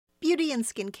Beauty and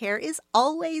skincare is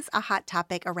always a hot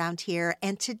topic around here,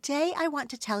 and today I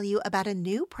want to tell you about a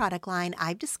new product line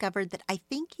I've discovered that I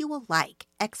think you will like,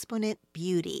 Exponent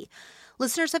Beauty.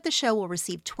 Listeners of the show will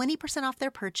receive 20% off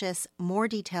their purchase. More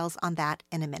details on that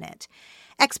in a minute.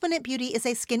 Exponent Beauty is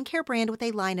a skincare brand with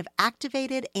a line of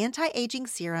activated anti-aging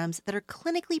serums that are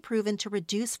clinically proven to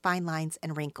reduce fine lines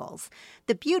and wrinkles.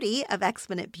 The beauty of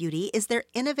Exponent Beauty is their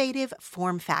innovative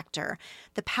form factor.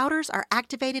 The powders are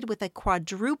activated with a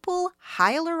quadruple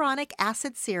hyaluronic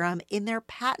acid serum in their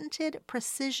patented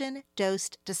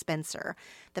precision-dosed dispenser.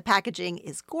 The packaging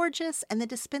is gorgeous, and the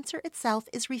dispenser itself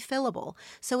is refillable,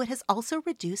 so it has also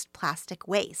reduced plastic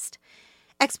waste.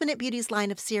 Exponent Beauty's line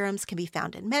of serums can be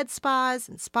found in med spas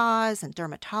and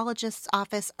dermatologists'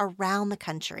 office around the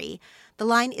country. The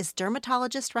line is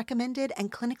dermatologist recommended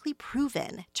and clinically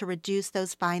proven to reduce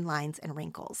those fine lines and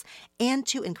wrinkles, and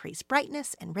to increase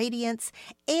brightness and radiance,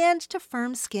 and to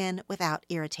firm skin without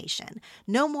irritation.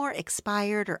 No more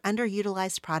expired or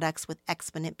underutilized products with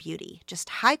Exponent Beauty, just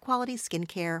high-quality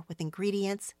skincare with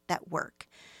ingredients that work.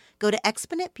 Go to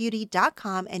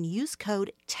exponentbeauty.com and use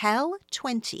code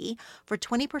TELL20 for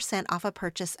 20% off a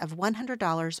purchase of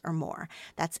 $100 or more.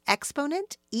 That's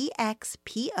Exponent,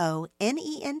 EXPONENT,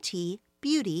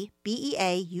 Beauty,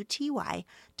 BEAUTY.com,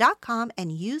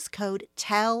 and use code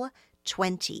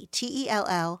TELL20,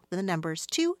 TELL, the numbers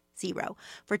 20,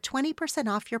 for 20%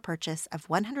 off your purchase of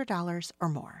 $100 or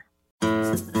more.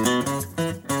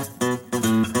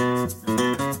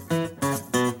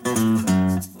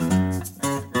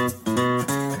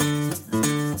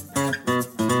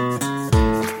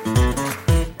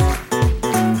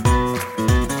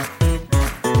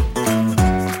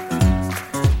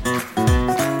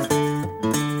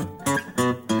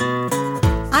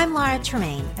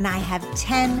 And I have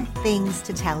 10 things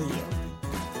to tell you.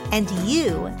 And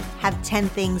you have 10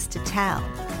 things to tell.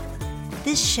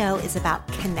 This show is about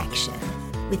connection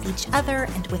with each other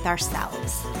and with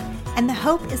ourselves. And the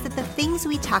hope is that the things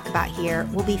we talk about here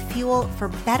will be fuel for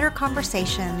better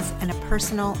conversations and a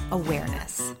personal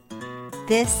awareness.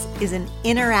 This is an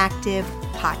interactive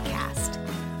podcast.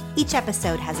 Each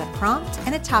episode has a prompt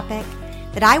and a topic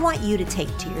that I want you to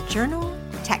take to your journal,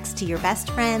 text to your best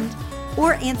friend,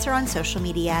 or answer on social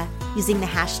media using the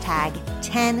hashtag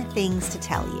 10 things to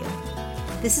tell you.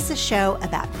 This is a show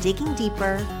about digging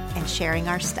deeper and sharing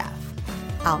our stuff.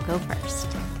 I'll go first.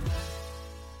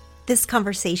 This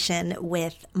conversation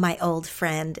with my old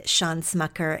friend Shawn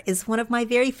Smucker is one of my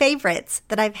very favorites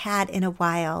that I've had in a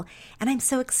while, and I'm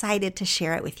so excited to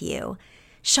share it with you.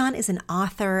 Shawn is an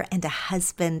author and a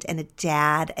husband and a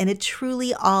dad and a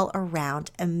truly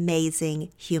all-around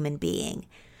amazing human being.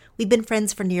 We've been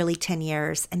friends for nearly 10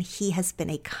 years, and he has been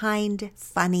a kind,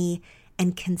 funny,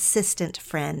 and consistent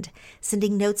friend,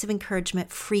 sending notes of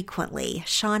encouragement frequently.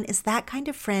 Shawn is that kind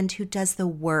of friend who does the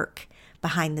work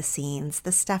behind the scenes,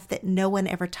 the stuff that no one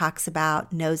ever talks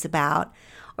about, knows about,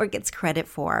 or gets credit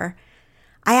for.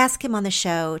 I asked him on the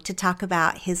show to talk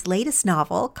about his latest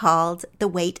novel called The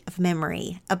Weight of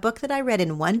Memory, a book that I read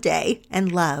in one day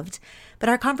and loved. But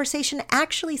our conversation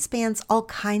actually spans all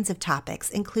kinds of topics,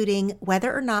 including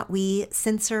whether or not we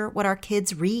censor what our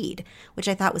kids read, which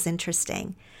I thought was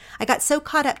interesting. I got so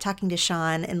caught up talking to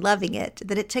Shawn and loving it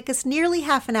that it took us nearly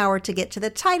half an hour to get to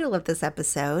the title of this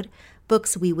episode,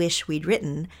 Books We Wish We'd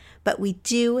Written, but we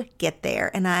do get there,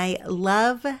 and I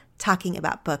love talking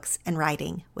about books and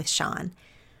writing with Shawn.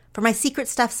 For my Secret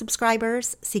Stuff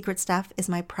subscribers, Secret Stuff is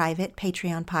my private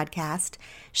Patreon podcast.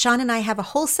 Shawn and I have a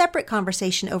whole separate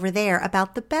conversation over there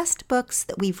about the best books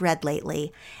that we've read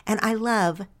lately, and I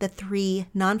love the 3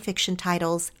 nonfiction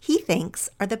titles he thinks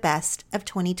are the best of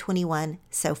 2021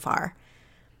 so far.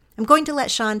 I'm going to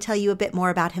let Shawn tell you a bit more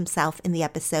about himself in the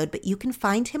episode, but you can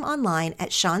find him online at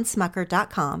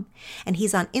ShawnSmucker.com, and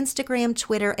he's on Instagram,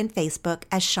 Twitter, and Facebook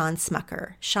as Shawn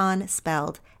Smucker, Shawn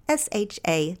spelled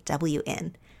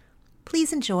S-H-A-W-N.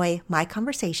 Please enjoy my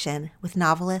conversation with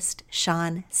novelist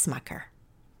Shawn Smucker.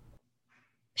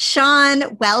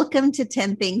 Shawn, welcome to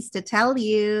 10 Things to Tell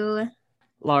You.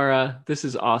 Laura, this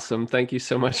is awesome. Thank you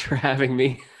so much for having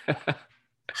me.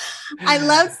 I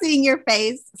love seeing your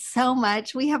face so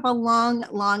much. We have a long,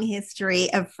 long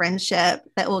history of friendship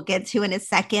that we'll get to in a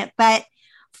second. But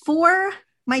for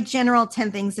my general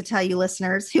 10 things to tell you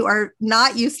listeners who are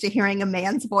not used to hearing a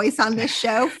man's voice on this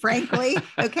show, frankly,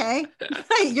 okay?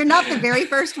 You're not the very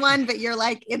first one, but you're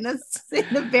like in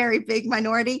the very big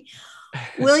minority.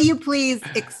 Will you please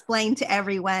explain to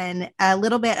everyone a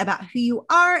little bit about who you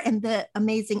are and the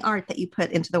amazing art that you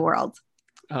put into the world?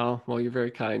 Oh, well, you're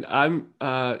very kind. I'm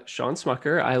Shawn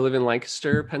Smucker. I live in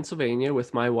Lancaster, Pennsylvania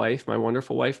with my wife, my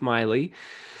wonderful wife, Miley.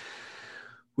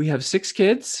 We have 6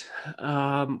 kids.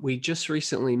 We just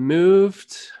recently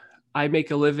moved. I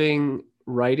make a living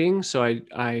writing. So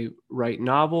I write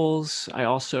novels. I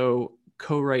also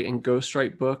co-write and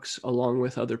ghostwrite books along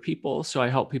with other people. So I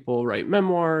help people write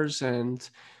memoirs and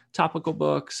topical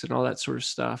books and all that sort of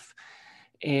stuff.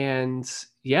 And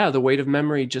yeah, The Weight of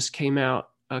Memory just came out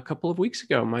a couple of weeks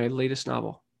ago, my latest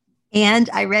novel. And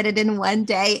I read it in one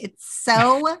day. It's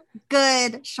so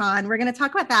good, Shawn. We're going to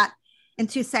talk about that in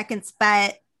 2 seconds.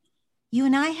 But you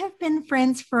and I have been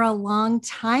friends for a long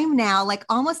time now, like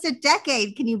almost a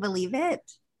decade. Can you believe it?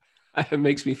 It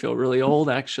makes me feel really old,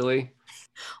 actually.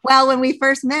 Well, when we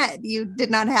first met, you did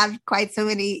not have quite so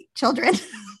many children.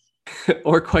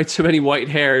 Or quite so many white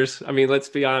hairs. I mean, let's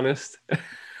be honest.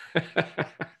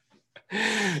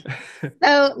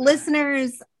 So,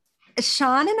 listeners,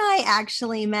 Shawn and I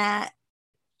actually met.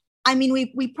 I mean,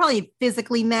 we probably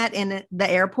physically met in the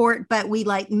airport, but we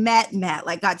like met,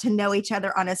 like got to know each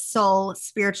other on a soul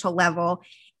spiritual level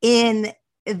in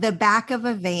the back of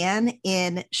a van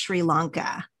in Sri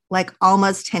Lanka, like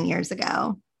almost 10 years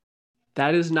ago.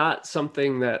 That is not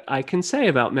something that I can say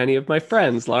about many of my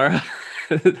friends, Laura.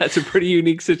 That's a pretty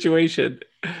unique situation.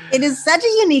 It is such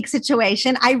a unique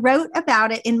situation. I wrote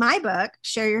about it in my book,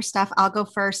 Share Your Stuff. I'll go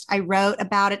first. I wrote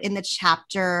about it in the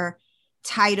chapter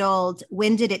titled,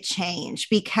 When Did It Change?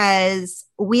 Because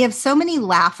we have so many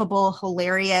laughable,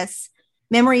 hilarious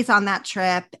memories on that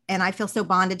trip. And I feel so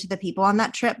bonded to the people on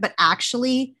that trip. But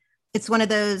actually, it's one of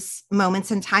those moments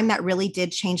in time that really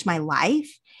did change my life.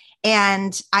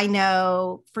 And I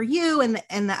know for you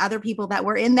and the other people that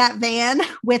were in that van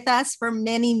with us for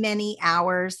many, many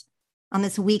hours on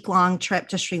this week-long trip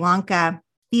to Sri Lanka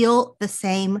feel the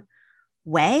same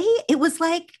way. It was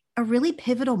like a really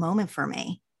pivotal moment for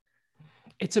me.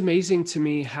 It's amazing to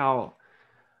me how,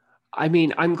 I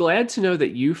mean, I'm glad to know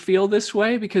that you feel this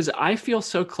way because I feel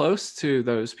so close to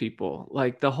those people,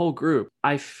 like the whole group.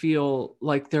 I feel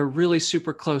like they're really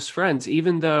super close friends,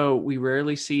 even though we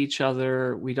rarely see each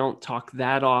other. We don't talk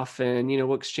that often,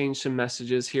 we'll exchange some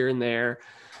messages here and there.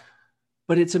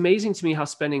 But it's amazing to me how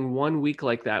spending 1 week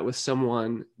like that with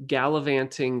someone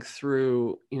gallivanting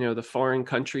through, the foreign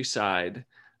countryside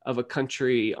of a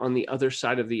country on the other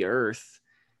side of the earth,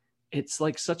 it's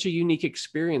like such a unique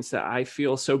experience that I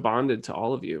feel so bonded to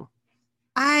all of you.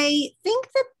 I think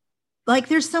that like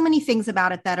there's so many things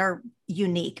about it that are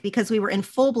unique because we were in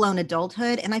full-blown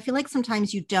adulthood, and I feel like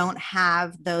sometimes you don't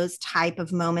have those type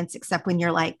of moments except when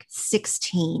you're like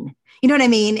 16, you know what I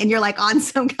mean, and you're like on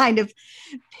some kind of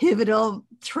pivotal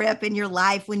trip in your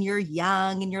life when you're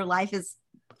young and your life is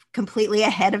completely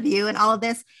ahead of you and all of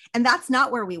this. And that's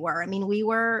not where we were. I mean, we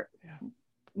were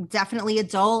definitely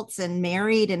adults and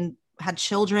married and had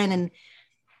children, and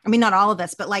I mean, not all of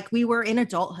us, but like we were in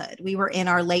adulthood. We were in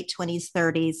our late 20s,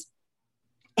 30s.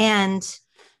 And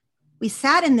we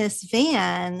sat in this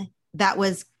van that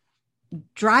was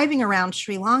driving around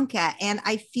Sri Lanka. And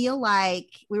I feel like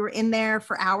we were in there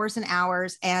for hours and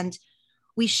hours. And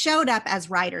we showed up as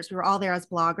writers. We were all there as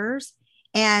bloggers.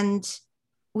 And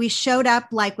we showed up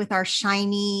like with our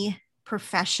shiny,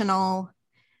 professional,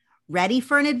 ready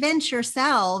for an adventure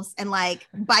selves. And like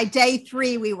by day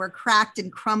 3, we were cracked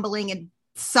and crumbling and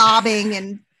sobbing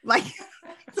and like,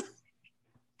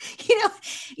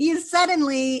 you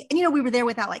suddenly, and we were there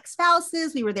without like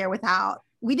spouses. We were there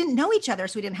we didn't know each other.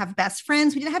 So we didn't have best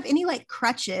friends. We didn't have any like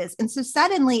crutches. And so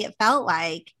suddenly it felt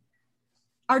like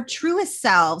our truest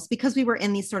selves, because we were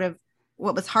in these sort of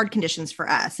what was hard conditions for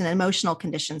us and emotional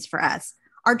conditions for us,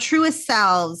 our truest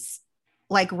selves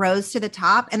like rose to the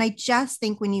top. And I just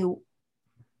think when you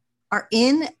are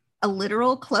in a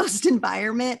literal closed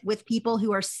environment with people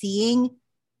who are seeing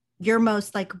your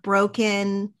most like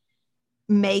broken,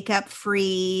 makeup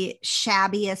free,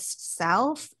 shabbiest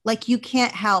self, like you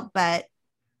can't help but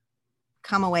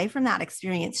come away from that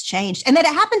experience changed. And that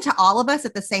it happened to all of us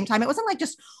at the same time. It wasn't like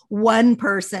just one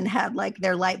person had like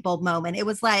their light bulb moment. It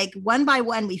was like one by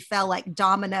one, we fell like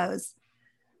dominoes.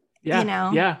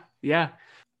 Yeah.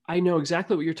 I know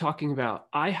exactly what you're talking about.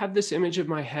 I have this image in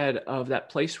my head of that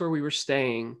place where we were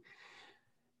staying.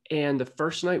 And the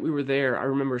first night we were there, I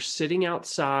remember sitting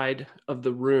outside of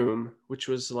the room, which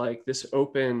was like this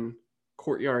open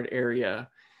courtyard area,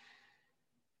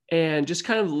 and just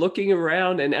kind of looking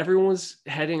around, and everyone was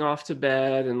heading off to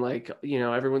bed, and like,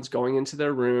 everyone's going into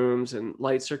their rooms and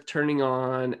lights are turning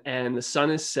on and the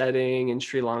sun is setting in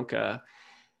Sri Lanka.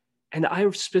 And I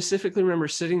specifically remember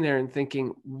sitting there and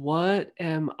thinking, what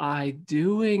am I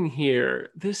doing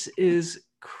here? This is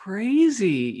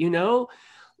crazy,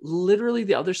 literally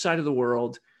the other side of the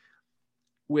world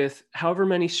with however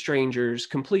many strangers,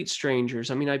 complete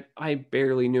strangers. I mean, I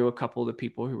barely knew a couple of the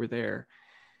people who were there.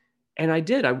 And I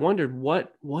did. I wondered, what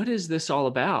is this all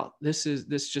about? This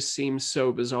just seems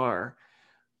so bizarre.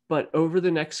 But over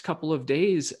the next couple of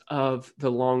days of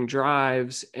the long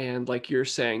drives and, like you're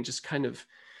saying, just kind of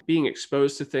being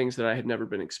exposed to things that I had never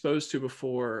been exposed to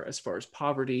before, as far as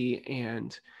poverty,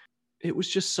 and it was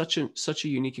just such a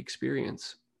unique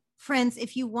experience. Friends,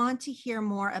 if you want to hear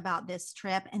more about this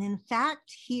trip, and in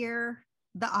fact, hear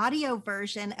the audio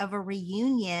version of a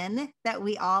reunion that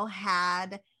we all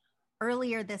had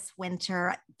earlier this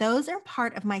winter, those are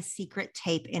part of my secret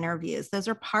tape interviews. Those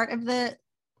are part of the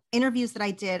interviews that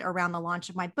I did around the launch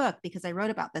of my book, because I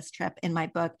wrote about this trip in my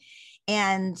book.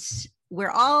 And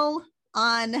we're all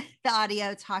on the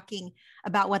audio talking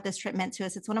about what this trip meant to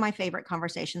us. It's one of my favorite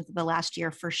conversations of the last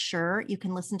year for sure. You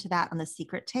can listen to that on the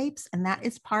secret tapes. And that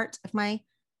is part of my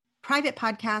private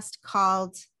podcast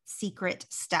called Secret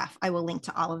Stuff. I will link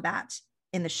to all of that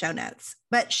in the show notes.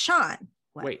 But Shawn.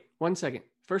 What? Wait, 1 second.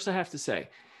 First, I have to say,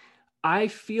 I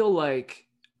feel like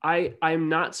I'm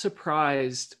not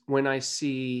surprised when I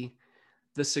see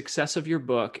the success of your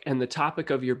book and the topic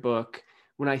of your book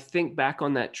when I think back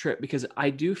on that trip, because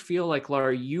I do feel like,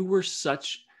 Laura, you were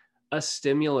such a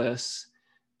stimulus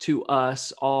to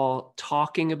us all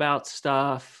talking about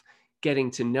stuff,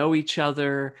 getting to know each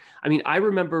other. I mean, I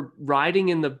remember riding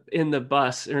in the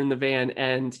bus or in the van,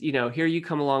 and, here you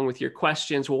come along with your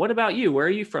questions. Well, what about you? Where are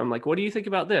you from? Like, what do you think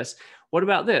about this? What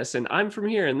about this? And I'm from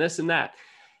here and this and that.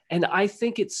 And I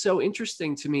think it's so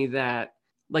interesting to me that,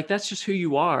 like, that's just who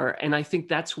you are. And I think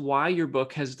that's why your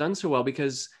book has done so well,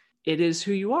 because it is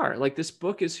who you are. Like, this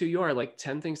book is who you are. Like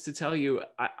 10 Things to Tell You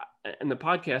and the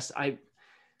podcast.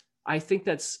 I think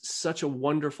that's such a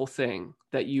wonderful thing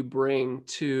that you bring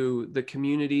to the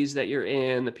communities that you're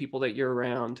in, the people that you're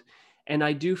around. And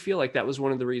I do feel like that was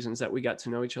one of the reasons that we got to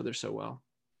know each other so well.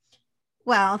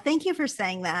 Well, thank you for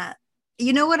saying that.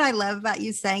 You know what I love about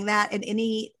you saying that, and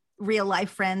any real life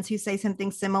friends who say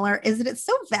something similar, is that it's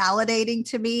so validating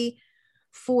to me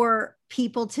for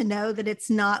people to know that it's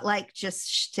not like just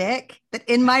shtick, that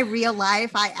in my real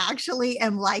life, I actually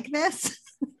am like this.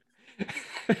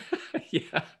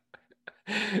 Yeah.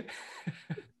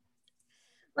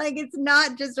 Like, it's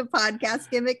not just a podcast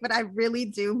gimmick, but I really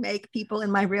do make people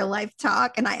in my real life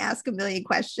talk, and I ask a million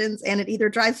questions, and it either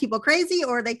drives people crazy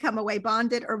or they come away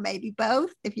bonded, or maybe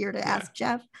both, if you're to ask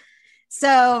Jeff.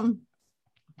 So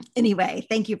anyway,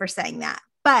 thank you for saying that.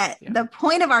 But the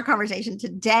point of our conversation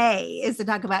today is to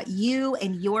talk about you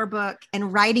and your book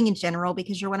and writing in general,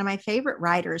 because you're one of my favorite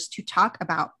writers to talk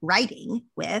about writing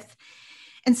with.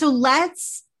 And so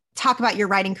let's talk about your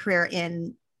writing career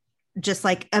in just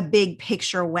like a big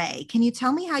picture way. Can you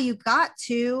tell me how you got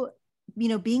to,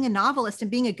 being a novelist and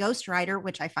being a ghostwriter,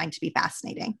 which I find to be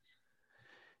fascinating?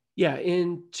 Yeah.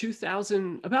 In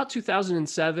about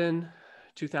 2007,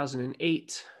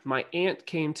 2008, my aunt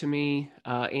came to me,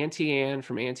 Auntie Ann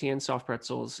from Auntie Ann Soft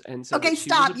Pretzels, and said, okay,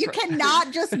 stop. You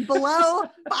cannot just blow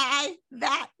by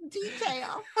that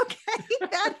detail.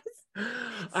 Okay.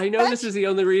 I know this is the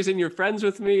only reason you're friends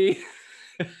with me.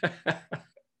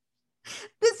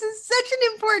 This is such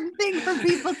an important thing for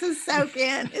people to soak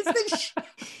in,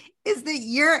 is that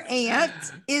your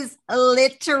aunt is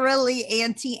literally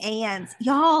Auntie Ann's.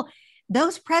 Y'all,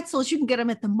 those pretzels, you can get them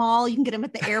at the mall. You can get them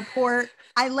at the airport.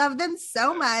 I love them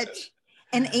so much.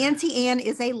 And Auntie Ann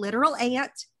is a literal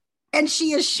aunt, and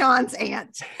she is Shawn's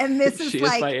aunt. And this is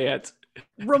like my aunt.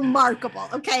 Remarkable.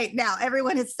 Okay, now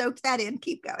everyone has soaked that in.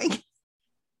 Keep going.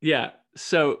 Yeah.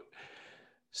 So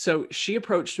she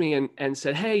approached me and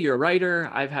said, hey, you're a writer.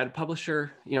 I've had a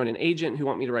publisher, and an agent who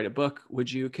want me to write a book.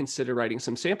 Would you consider writing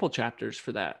some sample chapters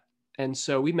for that? And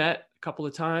so we met a couple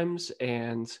of times,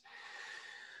 and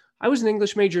I was an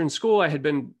English major in school. I had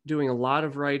been doing a lot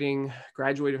of writing,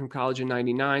 graduated from college in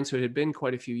 99. So it had been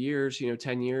quite a few years,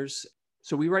 10 years.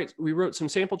 So we wrote some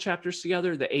sample chapters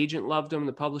together. The agent loved them.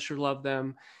 The publisher loved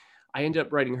them. I ended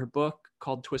up writing her book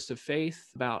called Twist of Faith,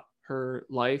 about her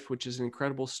life, which is an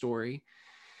incredible story.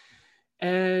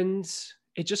 And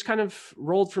it just kind of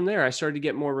rolled from there. I started to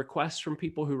get more requests from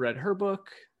people who read her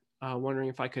book, wondering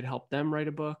if I could help them write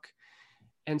a book.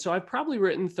 And so I've probably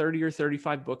written 30 or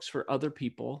 35 books for other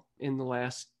people in the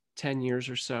last 10 years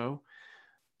or so.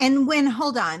 And when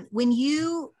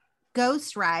you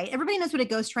ghostwrite, everybody knows what a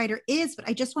ghostwriter is, but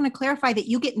I just want to clarify that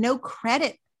you get no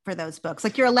credit for those books.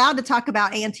 Like, you're allowed to talk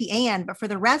about Auntie Ann, but for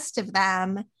the rest of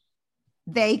them,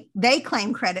 they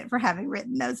claim credit for having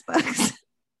written those books.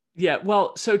 Yeah,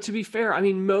 well, so to be fair, I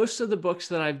mean, most of the books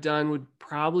that I've done would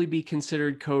probably be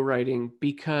considered co-writing,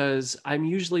 because I'm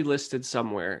usually listed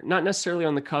somewhere, not necessarily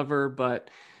on the cover, but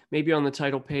maybe on the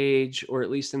title page, or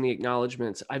at least in the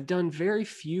acknowledgments. I've done very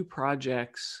few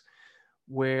projects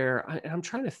where I'm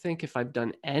trying to think if I've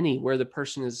done any where the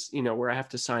person is, where I have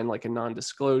to sign like a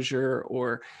non-disclosure,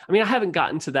 or, I mean, I haven't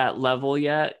gotten to that level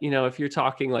yet. If you're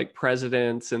talking like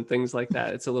presidents and things like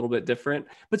that, it's a little bit different.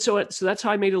 But so that's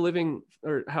how I made a living,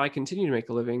 or how I continue to make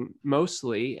a living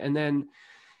mostly. And then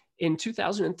in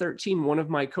 2013, one of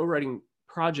my co-writing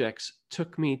projects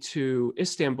took me to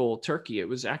Istanbul, Turkey. It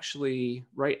was actually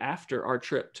right after our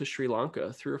trip to Sri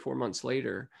Lanka, 3 or 4 months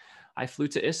later. I flew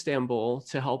to Istanbul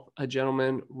to help a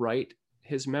gentleman write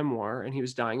his memoir, and he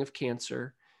was dying of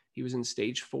cancer. He was in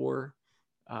stage 4.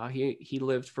 He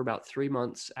lived for about 3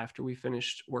 months after we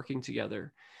finished working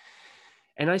together.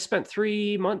 And I spent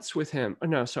 3 months with him. Oh,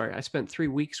 no, sorry. I spent 3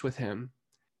 weeks with him.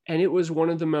 And it was one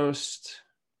of the most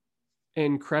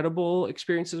incredible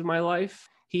experiences of my life.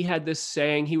 He had this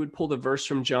saying, he would pull the verse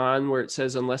from John where it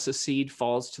says, unless a seed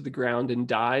falls to the ground and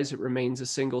dies, it remains a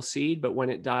single seed, but when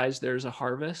it dies, there's a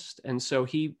harvest. And so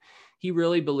he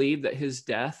really believed that his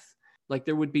death, like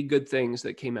there would be good things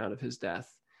that came out of his death.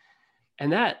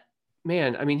 And that,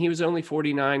 man, I mean, he was only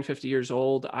 49, 50 years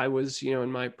old. I was,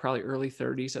 in my probably early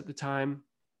 30s at the time.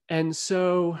 And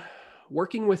so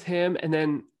working with him, and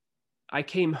then I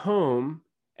came home,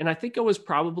 and I think I was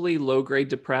probably low-grade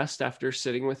depressed after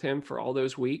sitting with him for all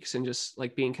those weeks and just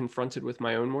like being confronted with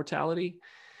my own mortality.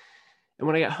 And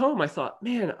when I got home, I thought,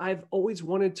 man, I've always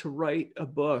wanted to write a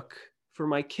book for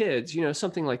my kids,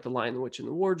 something like The Lion, the Witch, and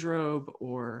the Wardrobe,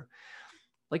 or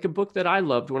like a book that I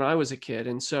loved when I was a kid.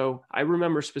 And so I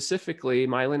remember specifically,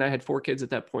 Miley and I had 4 kids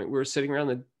at that point. We were sitting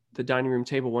around the dining room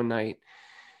table one night,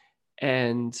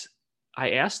 and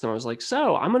I asked them, I was like,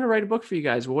 so I'm going to write a book for you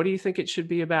guys. What do you think it should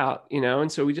be about? And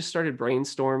so we just started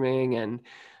brainstorming, and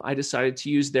I decided to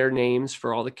use their names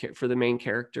for the main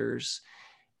characters.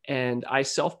 And I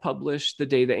self-published The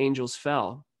Day the Angels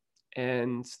Fell.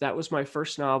 And that was my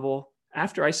first novel.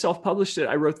 After I self-published it,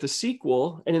 I wrote the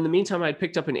sequel. And in the meantime, I had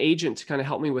picked up an agent to kind of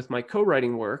help me with my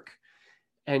co-writing work.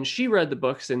 And she read the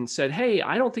books and said, hey,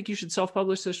 I don't think you should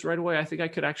self-publish this right away. I think I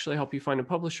could actually help you find a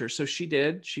publisher. So she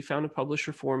did. She found a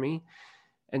publisher for me.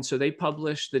 And so they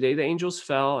published The Day the Angels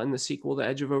Fell and the sequel, The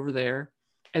Edge of Over There.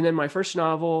 And then my first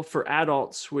novel for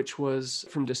adults, which was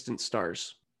From Distant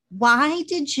Stars. Why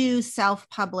did you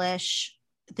self-publish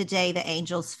The Day the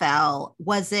Angels Fell?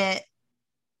 Was it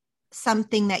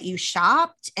something that you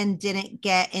shopped and didn't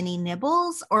get any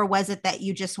nibbles? Or was it that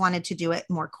you just wanted to do it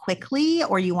more quickly,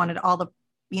 or you wanted all the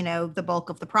bulk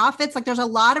of the profits? Like there's a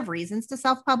lot of reasons to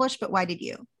self-publish, but why did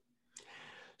you?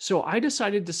 So I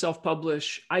decided to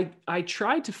self-publish. I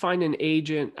tried to find an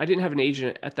agent. I didn't have an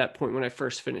agent at that point when I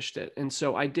first finished it. And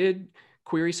so I did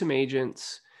query some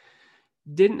agents,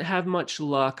 didn't have much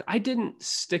luck. I didn't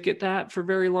stick at that for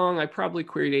very long. I probably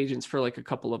queried agents for like a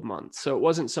couple of months. So it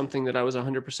wasn't something that I was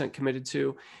 100% committed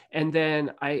to. And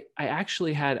then I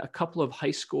actually had a couple of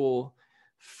high school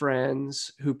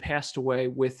friends who passed away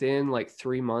within like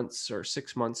 3 months or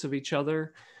 6 months of each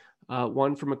other.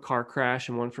 One from a car crash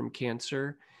and one from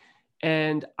cancer.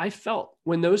 And I felt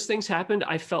when those things happened,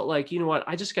 I felt like, you know what,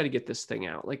 I just got to get this thing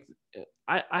out. Like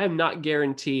I am not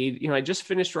guaranteed, I just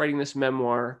finished writing this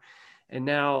memoir, and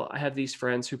now I have these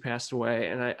friends who passed away,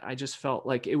 and I just felt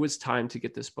like it was time to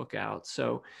get this book out.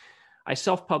 So I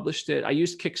self-published it. I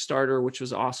used Kickstarter, which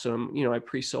was awesome. I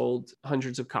pre-sold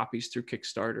hundreds of copies through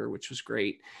Kickstarter, which was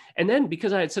great. And then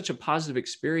because I had such a positive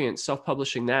experience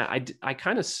self-publishing that, I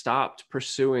kind of stopped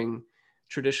pursuing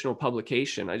traditional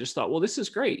publication. I just thought, well, this is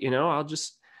great. I'll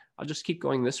just keep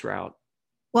going this route.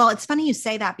 Well, it's funny you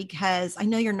say that, because I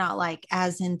know you're not like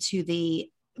as into the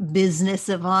business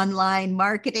of online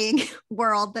marketing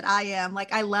world that I am.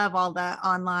 Like I love all the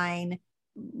online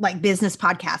like business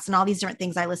podcasts and all these different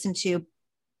things I listen to.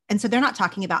 And so they're not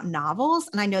talking about novels.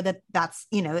 And I know that that's,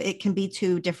 it can be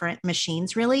 2 different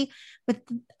machines really, but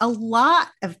a lot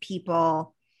of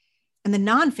people in the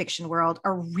nonfiction world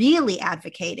are really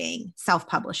advocating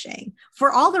self-publishing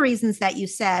for all the reasons that you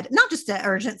said, not just the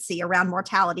urgency around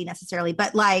mortality necessarily,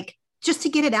 but like just to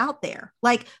get it out there.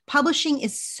 Like publishing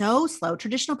is so slow.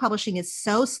 Traditional publishing is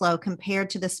so slow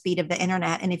compared to the speed of the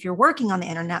internet. And if you're working on the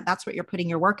internet, that's what you're putting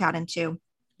your work out into.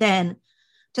 Then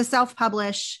to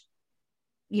self-publish,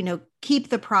 keep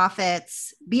the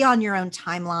profits, be on your own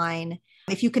timeline.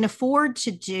 If you can afford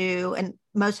to do, and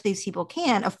most of these people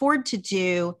can afford to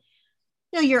do,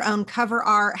 your own cover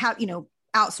art,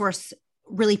 outsource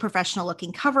really professional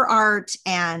looking cover art,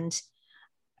 and,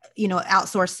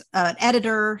 outsource an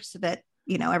editor so that,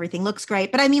 everything looks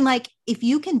great. But I mean, like, if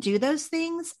you can do those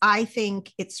things, I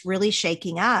think it's really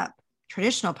shaking up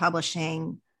traditional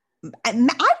publishing. I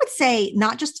would say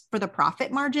not just for the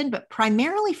profit margin, but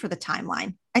primarily for the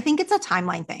timeline. I think it's a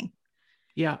timeline thing.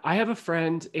 Yeah, I have a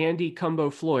friend, Andy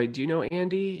Cumbo Floyd. Do you know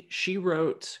Andy? She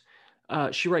writes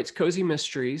cozy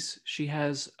mysteries. She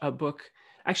has a book.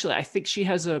 Actually, I think she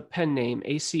has a pen name,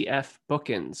 ACF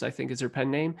Bookins, I think is her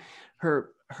pen name.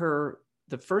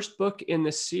 The first book in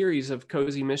this series of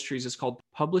cozy mysteries is called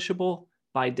Publishable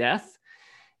by Death.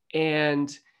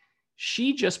 And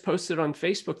she just posted on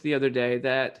Facebook the other day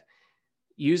that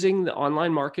using the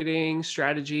online marketing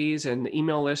strategies and the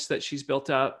email lists that she's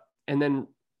built up, and then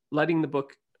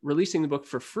releasing the book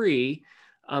for free.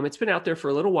 It's been out there for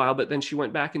a little while, but then she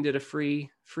went back and did a free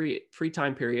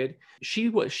time period.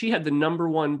 She had the number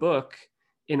one book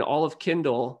in all of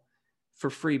Kindle for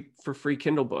free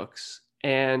Kindle books,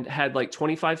 and had like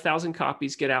 25,000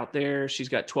 copies get out there. She's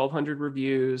got 1,200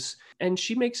 reviews, and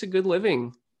she makes a good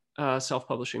living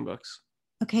self-publishing books.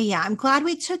 Okay, yeah, I'm glad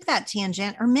we took that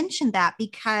tangent or mentioned that,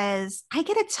 because I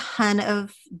get a ton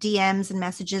of DMs and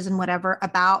messages and whatever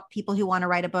about people who want to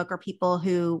write a book or people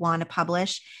who want to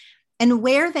publish. And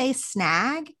where they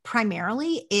snag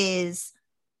primarily is,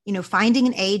 finding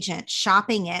an agent,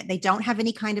 shopping it. They don't have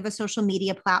any kind of a social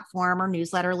media platform or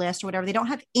newsletter list or whatever. They don't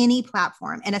have any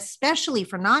platform. And especially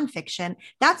for nonfiction,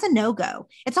 that's a no-go.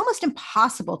 It's almost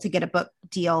impossible to get a book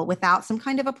deal without some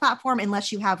kind of a platform,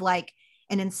 unless you have like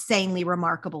an insanely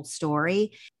remarkable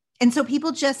story. And so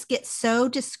people just get so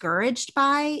discouraged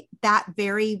by that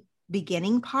very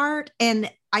beginning part.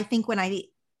 And I think when I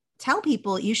tell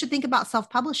people you should think about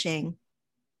self-publishing,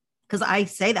 because I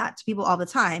say that to people all the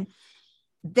time,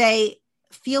 they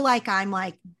feel like I'm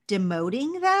like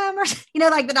demoting them, or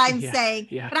like that I'm saying,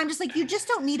 but I'm just like, you just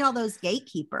don't need all those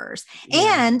gatekeepers.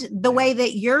 And the way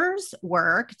that yours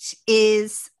worked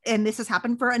is, and this has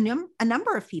happened for a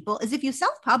number of people, is if you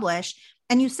self-publish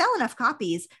and you sell enough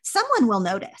copies, someone will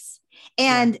notice.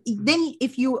 And then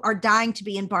if you are dying to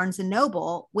be in Barnes and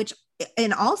Noble,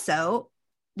 and also,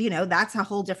 that's a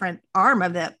whole different arm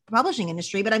of the publishing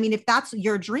industry. But I mean, if that's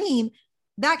your dream,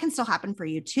 that can still happen for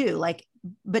you too.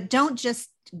 But don't just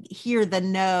hear the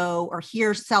no, or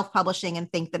hear self-publishing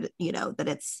and think that, that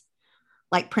it's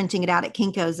like printing it out at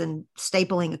Kinko's and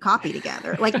stapling a copy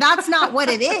together. Like, that's not what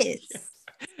it is.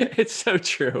 It's so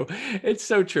true. It's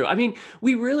so true. I mean,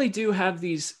 we really do have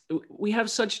we have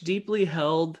such deeply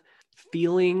held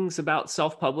feelings about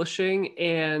self-publishing,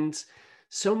 and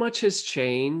so much has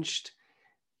changed.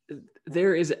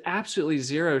 There is absolutely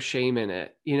zero shame in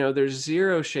it. There's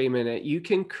zero shame in it. You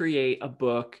can create a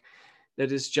book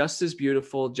that is just as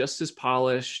beautiful, just as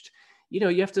polished. You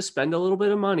have to spend a little bit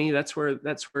of money. That's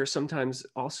where sometimes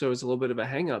also is a little bit of a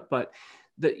hang up, but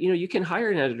you can hire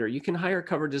an editor, you can hire a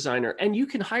cover designer, and you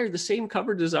can hire the same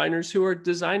cover designers who are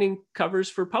designing covers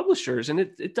for publishers. And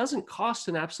it doesn't cost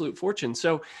an absolute fortune.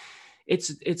 So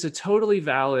it's a totally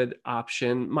valid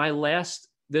option.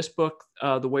 This book,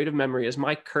 The Weight of Memory, is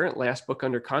my current last book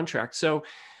under contract. So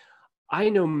I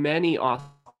know many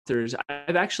authors.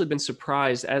 I've actually been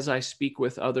surprised as I speak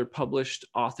with other published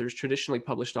authors, traditionally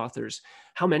published authors,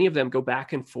 how many of them go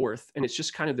back and forth. And it's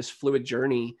just kind of this fluid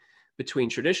journey between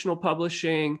traditional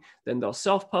publishing, then they'll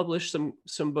self-publish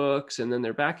some books, and then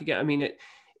they're back again. I mean,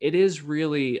 it is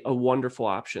really a wonderful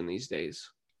option these days.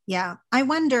 Yeah. I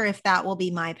wonder if that will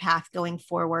be my path going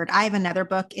forward. I have another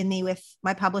book in me with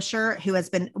my publisher who has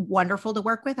been wonderful to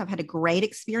work with. I've had a great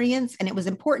experience, and it was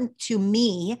important to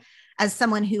me as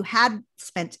someone who had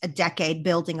spent a decade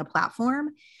building a platform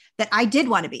that I did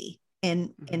want to be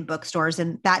in bookstores.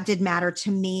 And that did matter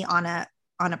to me on a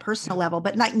personal level.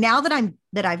 But like, now that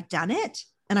I've done it,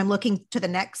 and I'm looking to the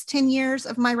next 10 years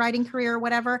of my writing career or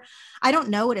whatever, I don't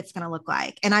know what it's going to look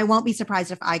like. And I won't be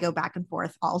surprised if I go back and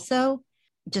forth also,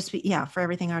 for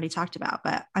everything I already talked about.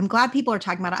 But I'm glad people are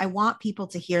talking about it. I want people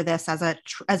to hear this as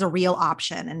a real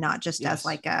option, and not just as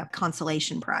like a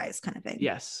consolation prize kind of thing.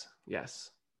 Yes.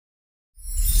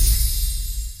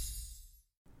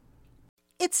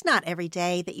 It's not every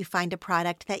day that you find a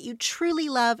product that you truly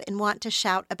love and want to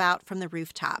shout about from the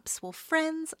rooftops. Well,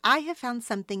 friends, I have found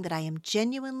something that I am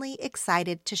genuinely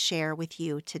excited to share with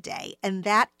you today, and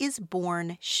that is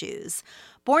Born shoes.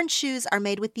 Born shoes are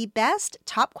made with the best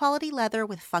top quality leather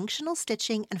with functional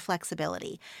stitching and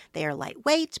flexibility. They are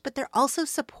lightweight, but they're also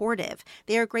supportive.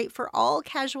 They are great for all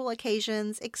casual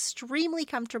occasions, extremely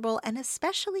comfortable, and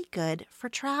especially good for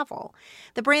travel.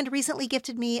 The brand recently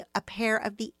gifted me a pair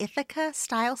of the Ithaca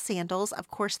style sandals.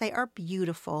 Of course, they are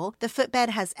beautiful. The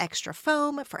footbed has extra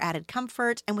foam for added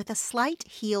comfort and with a slight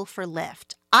heel for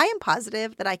lift. I am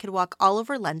positive that I could walk all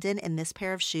over London in this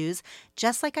pair of shoes,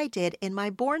 just like I did in my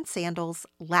Born sandals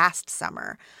last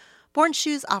summer. Born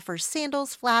shoes offers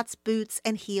sandals, flats, boots,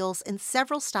 and heels in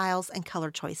several styles and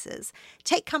color choices.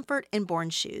 Take comfort in Born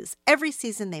shoes. Every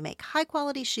season they make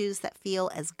high-quality shoes that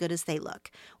feel as good as they look.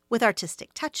 With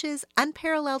artistic touches,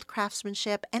 unparalleled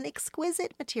craftsmanship, and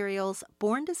exquisite materials,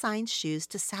 Born designs shoes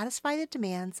to satisfy the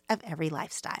demands of every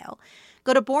lifestyle.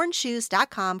 Go to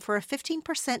bornshoes.com for a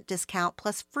 15% discount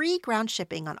plus free ground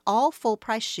shipping on all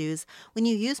full-price shoes when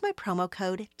you use my promo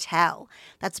code TELL.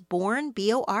 That's Born,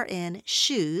 BORN,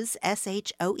 shoes,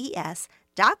 SHOES.com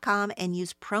and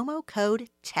use promo code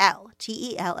TELL,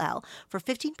 TELL, for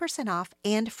 15% off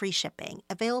and free shipping,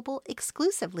 available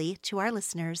exclusively to our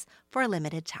listeners for a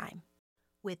limited time.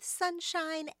 With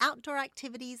sunshine, outdoor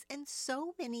activities, and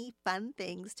so many fun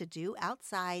things to do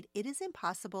outside, it is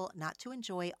impossible not to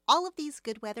enjoy all of these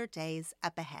good weather days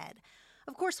up ahead.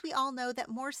 Of course, we all know that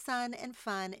more sun and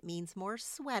fun means more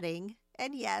sweating,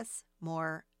 and yes,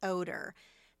 more odor.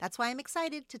 That's why I'm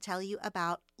excited to tell you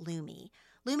about Lumi.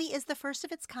 Lumi is the first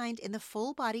of its kind in the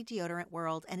full-body deodorant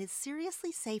world and is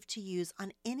seriously safe to use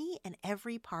on any and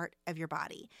every part of your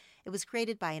body. It was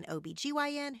created by an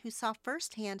OBGYN who saw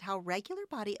firsthand how regular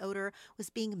body odor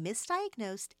was being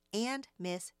misdiagnosed and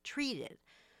mistreated.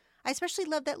 I especially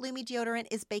love that Lumi deodorant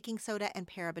is baking soda and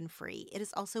paraben-free. It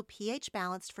is also pH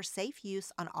balanced for safe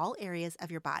use on all areas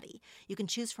of your body. You can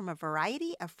choose from a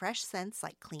variety of fresh scents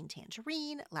like clean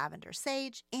tangerine, lavender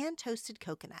sage, and toasted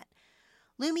coconut.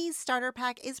 Lumi's starter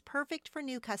pack is perfect for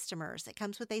new customers. It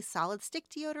comes with a solid stick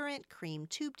deodorant, cream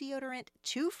tube deodorant,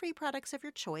 2 free products of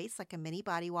your choice like a mini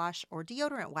body wash or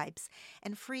deodorant wipes,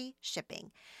 and free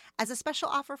shipping. As a special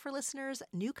offer for listeners,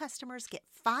 new customers get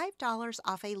 $5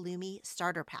 off a Lumi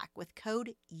starter pack with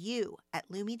code U at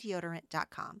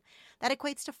lumideodorant.com. That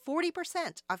equates to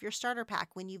 40% off your starter pack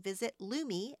when you visit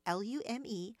Lumi,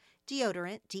 L-U-M-E,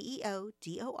 deodorant,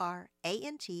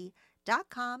 DEODORANT.com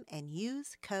and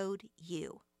use code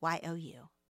U, Y-O-U.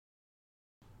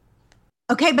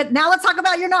 Okay, but now let's talk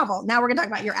about your novel. Now we're going to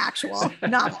talk about your actual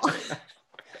novel.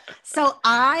 So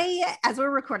as we're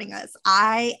recording this,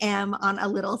 I am on a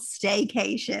little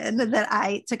staycation that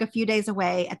I took a few days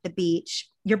away at the beach.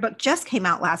 Your book just came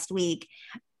out last week.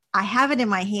 I have it in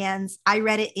my hands. I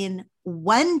read it in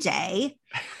one day.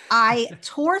 I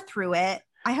tore through it.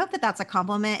 I hope that that's a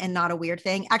compliment and not a weird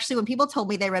thing. Actually, when people told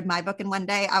me they read my book in one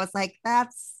day, I was like,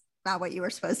 that's not what you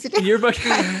were supposed to do. Your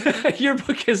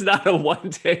book is not a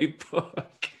one-day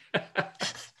book.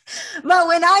 But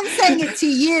when I'm saying it to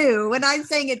you,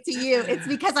 it's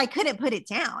because I couldn't put it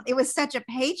down. It was such a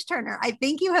page turner. I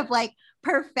think you have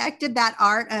perfected that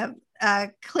art of a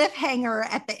cliffhanger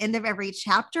at the end of every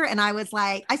chapter. And I was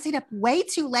like, I stayed up way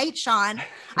too late, Shawn.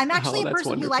 I'm actually a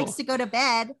person who likes to go to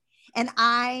bed. And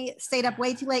I stayed up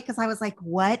way too late because I was like,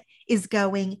 what is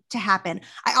going to happen?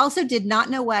 I also did not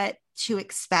know what to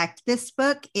expect. This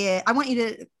book I want you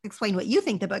to explain what you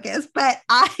think the book is, but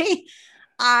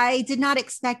I did not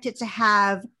expect it to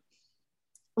have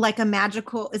a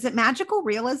magical, is it magical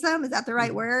realism? Is that the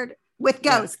right word? With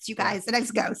ghosts, you guys, it has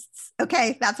ghosts.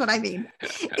 Okay. That's what I mean.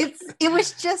 It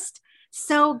was just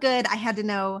so good. I had to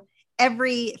know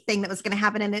everything that was going to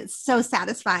happen. And it's so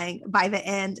satisfying by the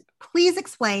end. Please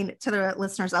explain to the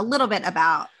listeners a little bit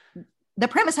about the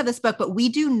premise of this book, but we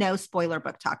do no spoiler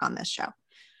book talk on this show.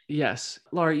 Yes.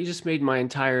 Laura, you just made my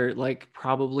entire,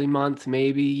 probably month,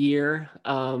 maybe year.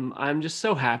 I'm just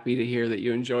so happy to hear that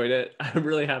you enjoyed it. I'm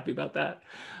really happy about that.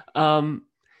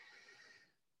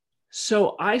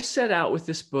 So I set out with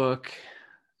this book.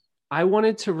 I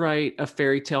wanted to write a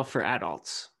fairy tale for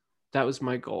adults. That was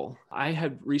my goal. I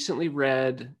had recently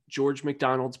read George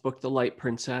MacDonald's book, The Light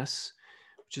Princess,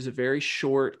 which is a very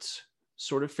short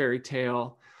sort of fairy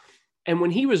tale. And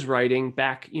when he was writing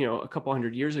back, a couple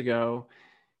hundred years ago,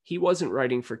 he wasn't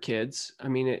writing for kids. I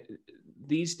mean,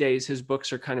 these days, his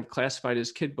books are kind of classified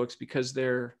as kid books because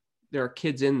there are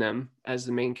kids in them as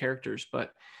the main characters,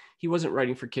 but he wasn't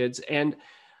writing for kids. And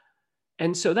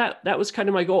so that was kind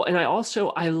of my goal. And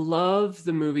I love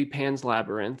the movie Pan's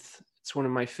Labyrinth. It's one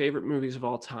of my favorite movies of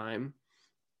all time.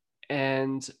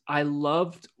 And I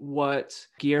loved what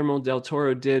Guillermo del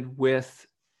Toro did with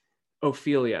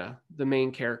Ophelia, the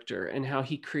main character, and how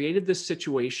he created this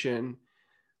situation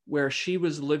where she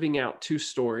was living out 2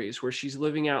 stories, where she's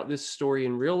living out this story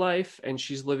in real life and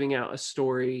she's living out a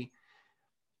story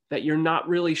that you're not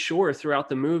really sure throughout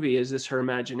the movie. Is this her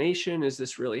imagination? Is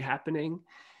this really happening?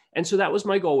 And so that was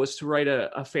my goal, was to write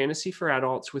a fantasy for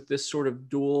adults with this sort of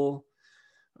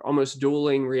almost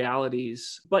dueling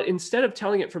realities. But instead of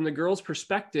telling it from the girl's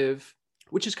perspective,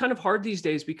 which is kind of hard these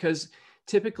days, because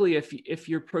typically if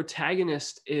your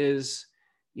protagonist is,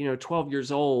 12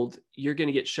 years old, you're going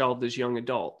to get shelved as young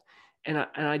adult. And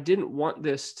I didn't want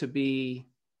this to be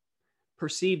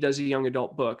perceived as a young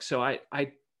adult book. So I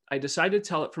decided to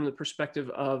tell it from the perspective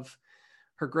of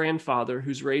her grandfather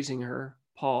who's raising her,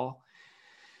 Paul.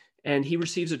 And he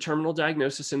receives a terminal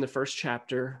diagnosis in the first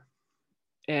chapter.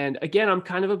 And again, I'm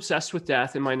kind of obsessed with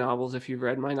death in my novels. If you've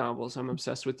read my novels, I'm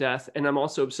obsessed with death. And I'm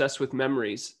also obsessed with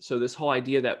memories. So this whole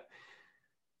idea that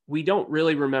we don't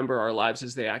really remember our lives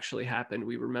as they actually happened.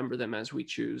 We remember them as we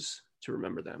choose to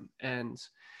remember them. And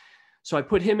so I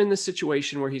put him in this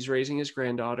situation where he's raising his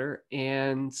granddaughter,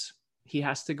 and he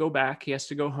has to go back. He has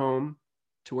to go home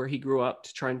to where he grew up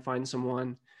to try and find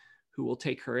someone who will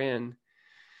take her in.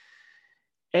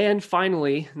 And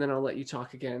finally, and then I'll let you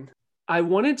talk again, I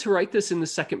wanted to write this in the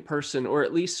second person, or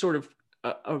at least sort of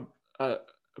a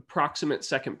approximate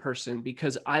second person,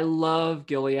 because I love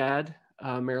Gilead,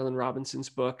 Marilyn Robinson's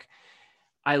book.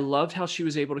 I loved how she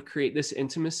was able to create this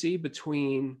intimacy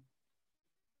between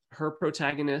her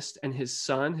protagonist and his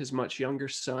son, his much younger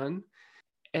son.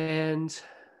 And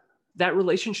that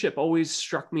relationship always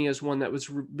struck me as one that was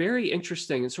very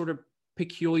interesting and sort of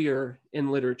peculiar in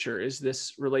literature, is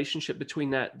this relationship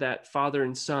between that father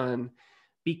and son,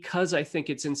 because I think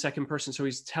it's in second person. So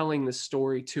he's telling the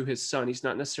story to his son. He's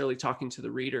not necessarily talking to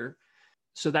the reader.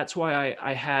 So that's why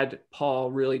I had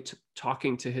Paul really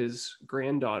talking to his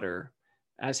granddaughter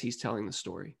as he's telling the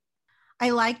story. I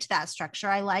liked that structure.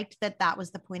 I liked that that was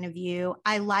the point of view.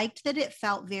 I liked that it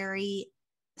felt very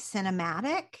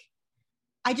cinematic.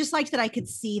 I just liked that I could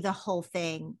see the whole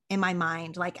thing in my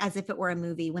mind, like as if it were a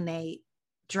movie, when they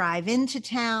drive into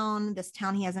town, this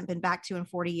town he hasn't been back to in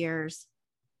 40 years,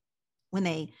 when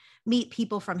they meet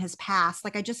people from his past.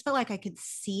 Like, I just felt like I could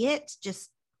see it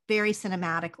just very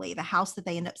cinematically, the house that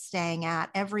they end up staying at,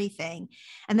 everything.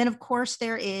 And then of course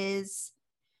there is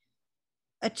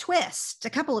a twist, a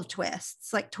couple of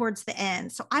twists, like towards the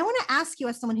end. So I want to ask you,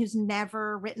 as someone who's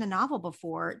never written a novel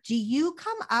before, do you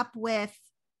come up with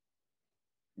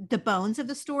the bones of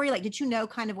the story? Like, did you know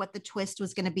kind of what the twist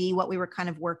was going to be, what we were kind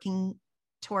of working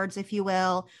towards, if you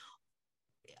will,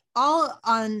 all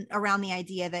on around the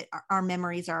idea that our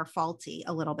memories are faulty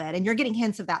a little bit? And you're getting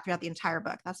hints of that throughout the entire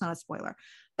book. That's not a spoiler,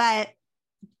 but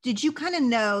did you kind of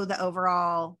know the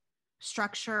overall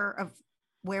structure of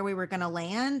where we were going to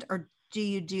land, or do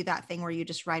you do that thing where you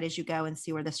just write as you go and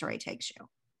see where the story takes you?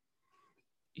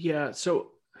 Yeah.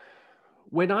 So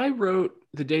when I wrote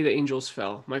The Day the Angels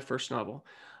Fell, my first novel,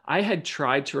 I had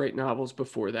tried to write novels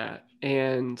before that.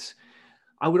 And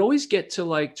I would always get to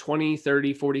like 20,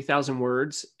 30, 40,000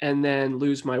 words and then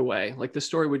lose my way. Like the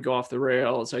story would go off the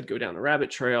rails. I'd go down a rabbit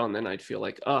trail, and then I'd feel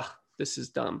like, oh, this is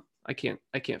dumb. I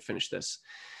can't finish this.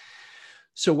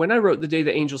 So when I wrote The Day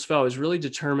the Angels Fell, I was really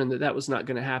determined that that was not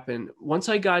going to happen. Once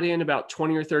I got in about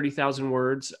 20 or 30,000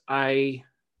 words, I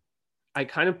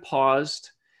kind of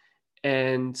paused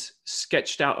and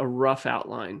sketched out a rough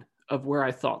outline of where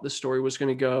I thought the story was going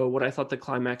to go, what I thought the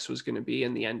climax was going to be,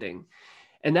 and the ending.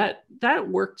 And that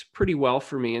worked pretty well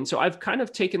for me. And so I've kind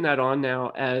of taken that on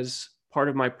now as part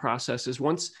of my process. Is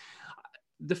once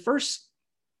the first,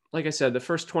 like I said, the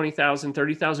first 20,000,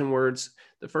 30,000 words,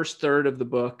 the first third of the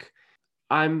book,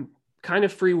 I'm kind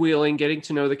of freewheeling, getting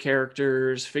to know the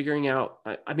characters, figuring out,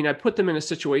 I mean, I put them in a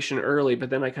situation early, but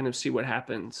then I kind of see what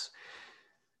happens.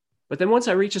 But then once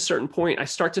I reach a certain point, I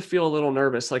start to feel a little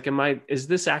nervous. Like, is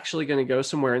this actually going to go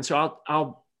somewhere? And so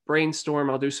I'll brainstorm,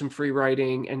 I'll do some free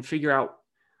writing and figure out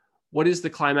what is the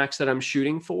climax that I'm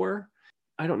shooting for.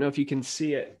 I don't know if you can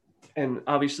see it. And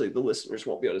obviously the listeners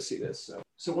won't be able to see this.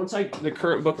 So once the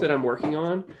current book that I'm working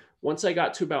on, once I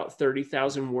got to about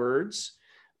 30,000 words,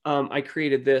 I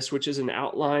created this, which is an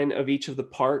outline of each of the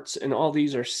parts. And all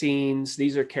these are scenes.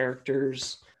 These are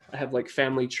characters. I have like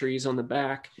family trees on the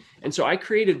back. And so I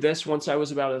created this once I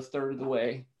was about a third of the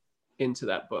way into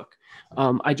that book.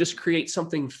 I just create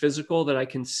something physical that I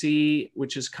can see,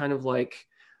 which is kind of like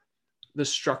the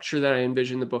structure that I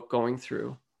envision the book going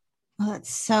through. Oh,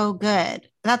 that's so good.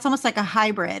 That's almost like a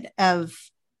hybrid of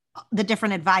the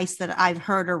different advice that I've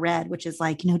heard or read, which is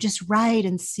like, just write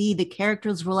and see, the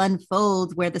characters will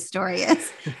unfold where the story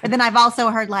is. And then I've also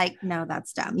heard like, no,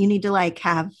 that's dumb. You need to like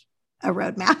have a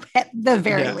roadmap at the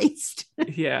very least.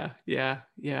 Yeah.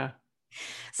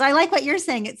 So I like what you're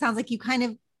saying. It sounds like you kind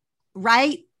of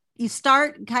write, you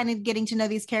start kind of getting to know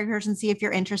these characters and see if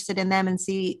you're interested in them and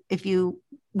see if you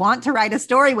want to write a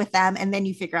story with them. And then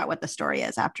you figure out what the story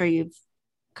is after you've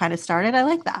kind of started. I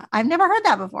like that. I've never heard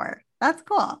that before. That's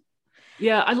cool.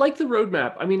 Yeah. I like the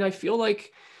roadmap. I mean, I feel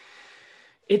like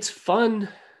it's fun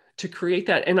to create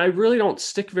that. And I really don't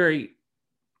stick very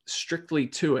strictly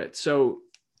to it. So,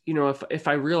 if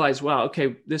I realize, wow,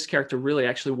 okay, this character really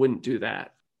actually wouldn't do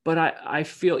that. But I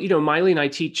feel, Miley and I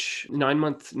teach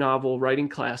 9-month novel writing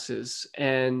classes.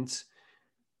 And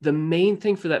the main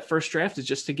thing for that first draft is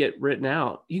just to get written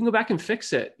out. You can go back and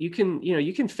fix it. You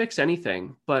can fix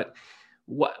anything. But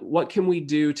what can we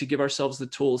do to give ourselves the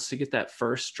tools to get that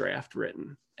first draft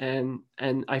written? And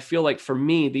I feel like for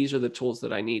me, these are the tools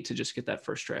that I need to just get that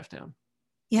first draft down.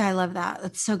 Yeah, I love that.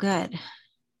 That's so good.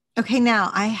 Okay, now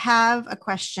I have a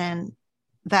question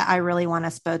that I really want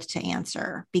us both to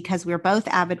answer, because we're both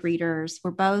avid readers.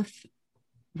 We're both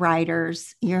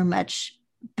writers. You're a much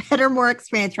better, more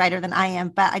experienced writer than I am,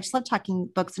 but I just love talking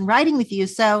books and writing with you.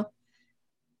 So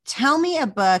tell me a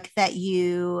book that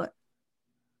you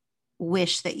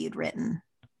wish that you'd written.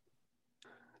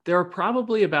 There are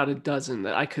probably about a dozen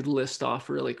that I could list off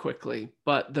really quickly,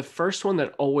 but the first one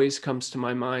that always comes to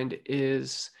my mind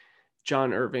is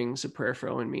John Irving's A Prayer for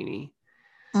Owen Meany.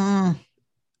 And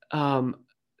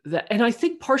I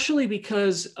think partially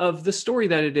because of the story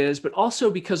that it is, but also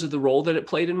because of the role that it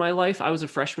played in my life. I was a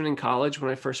freshman in college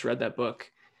when I first read that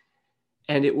book,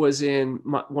 and it was in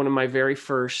one of my very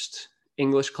first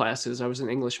English classes. I was an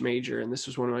English major, and this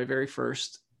was one of my very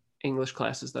first English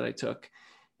classes that I took.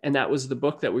 And that was the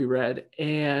book that we read.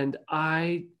 And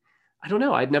I don't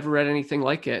know, I'd never read anything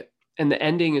like it. And the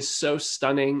ending is so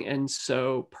stunning and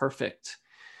so perfect.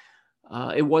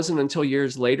 It wasn't until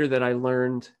years later that I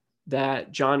learned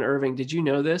that John Irving, did you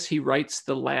know this? He writes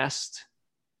the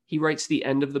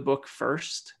end of the book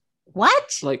first.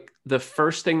 What? Like the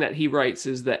first thing that he writes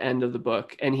is the end of the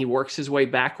book, and he works his way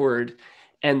backward.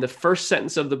 And the first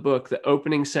sentence of the book, the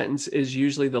opening sentence, is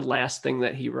usually the last thing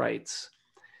that he writes.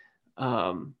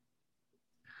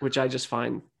 Which I just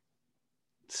find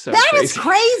so that crazy. Is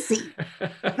crazy.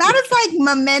 That is like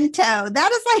Memento.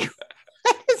 That is like,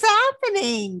 what is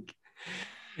happening?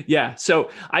 Yeah. So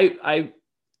I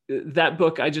that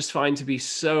book I just find to be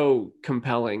so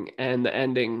compelling, and the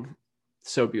ending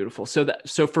so beautiful.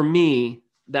 So for me,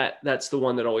 that's the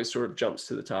one that always sort of jumps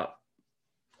to the top.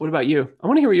 What about you? I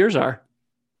want to hear what yours are.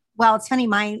 Well, it's funny.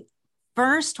 My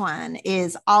first one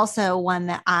is also one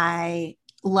that I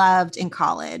loved in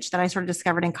college, that I sort of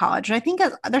discovered in college. And I think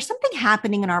there's something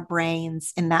happening in our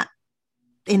brains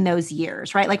in those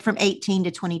years, right? Like from 18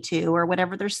 to 22 or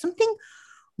whatever, there's something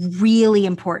really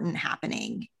important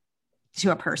happening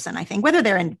to a person, I think, whether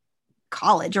they're in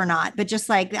college or not, but just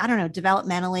like, I don't know,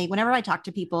 developmentally, whenever I talk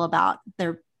to people about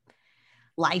their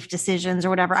life decisions or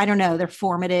whatever, I don't know, their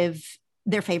formative,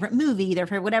 their favorite movie, their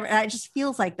favorite, whatever. It just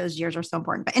feels like those years are so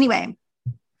important. But anyway,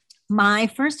 my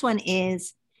first one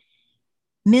is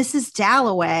Mrs.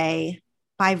 Dalloway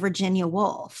by Virginia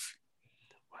Woolf.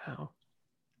 Wow.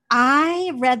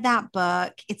 I read that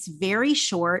book. It's very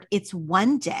short. It's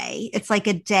one day. It's like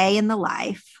a day in the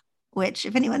life, which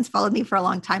if anyone's followed me for a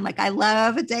long time, like I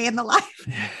love a day in the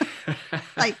life,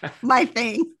 like my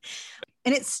thing.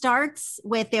 And it starts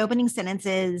with the opening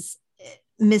sentences.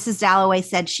 Mrs. Dalloway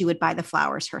said she would buy the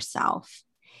flowers herself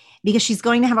because she's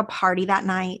going to have a party that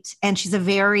night. And she's a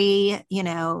very,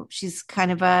 she's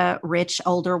kind of a rich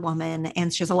older woman,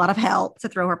 and she has a lot of help to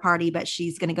throw her party, but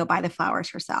she's going to go buy the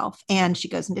flowers herself. And she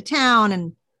goes into town,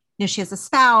 and, she has a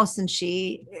spouse, and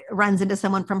she runs into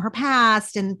someone from her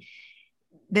past. And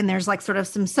then there's like sort of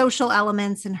some social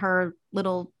elements in her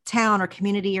little town or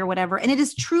community or whatever. And it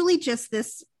is truly just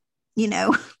this,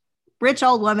 rich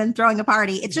old woman throwing a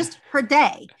party. It's just her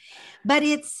day, but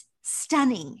it's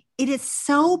stunning. It is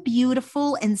so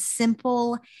beautiful and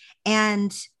simple.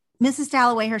 And Mrs.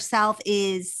 Dalloway herself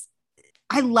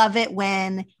I love it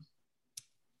when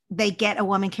they get a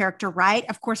woman character right.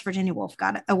 Of course, Virginia Woolf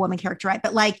got a woman character right,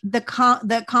 but like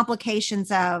the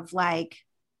complications of like,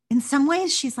 in some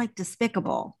ways she's like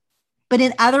despicable, but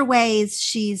in other ways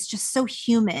she's just so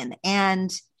human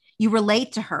and you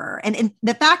relate to her. And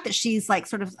the fact that she's like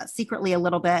sort of secretly a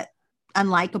little bit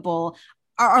unlikable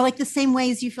are like the same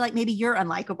ways you feel like maybe you're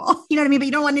unlikable, you know what I mean? But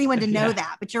you don't want anyone to know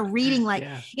that, but you're reading like,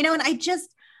 and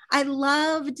I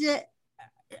loved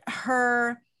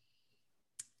her,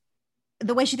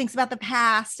 the way she thinks about the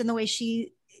past and the way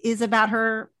she is about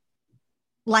her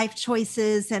life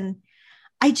choices. And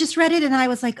I just read it and I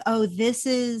was like, oh, this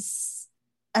is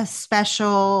a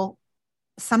special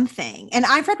something. And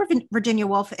I've read Virginia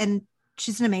Woolf, and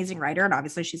she's an amazing writer. And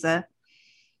obviously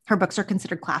her books are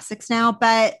considered classics now,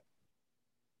 but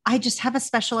I just have a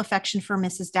special affection for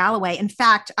Mrs. Dalloway. In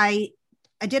fact, I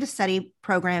did a study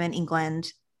program in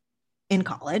England in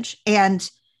college, and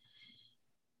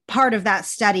part of that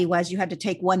study was you had to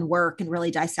take one work and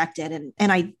really dissect it.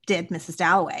 And I did Mrs.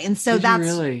 Dalloway. And so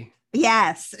really?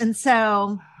 Yes. And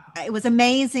so it was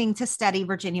amazing to study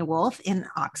Virginia Woolf in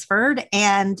Oxford.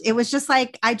 And it was just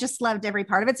like, I just loved every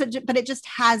part of it. So, but it just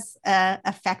has an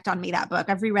effect on me, that book.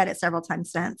 I've reread it several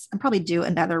times since. I'll probably do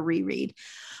another reread.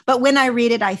 But when I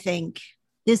read it, I think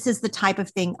this is the type of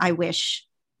thing I wish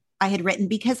I had written,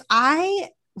 because I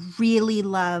really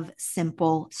love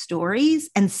simple stories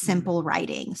and simple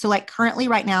writing. So like currently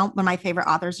right now, one of my favorite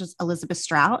authors is Elizabeth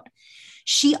Strout.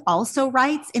 She also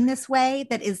writes in this way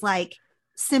that is like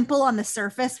simple on the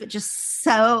surface, but just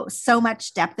so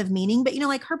much depth of meaning. But, you know,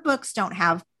 like her books don't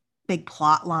have big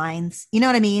plot lines. You know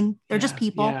what I mean? They're just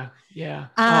people. Yeah.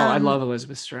 I love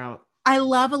Elizabeth Strout. I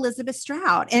love Elizabeth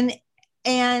Strout.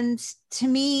 And to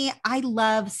me, I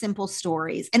love simple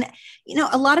stories. And, you know,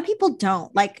 a lot of people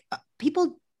don't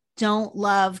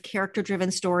love character driven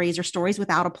stories or stories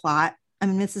without a plot. I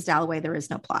mean, Mrs. Dalloway, there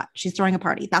is no plot. She's throwing a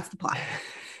party. That's the plot.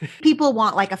 People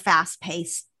want like a fast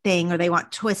paced thing, or they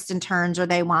want twists and turns, or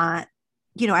they want,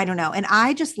 you know, I don't know. And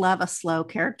I just love a slow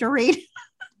character read.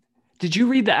 Did you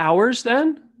read The Hours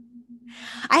then?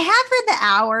 I have read The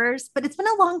Hours, but it's been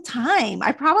a long time.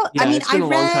 It's been a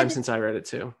long time since I read it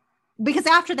too. Because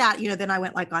after that, you know, then I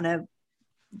went like on a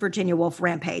Virginia Woolf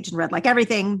rampage and read like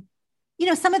everything, you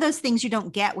know, some of those things you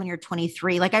don't get when you're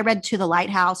 23. Like I read To the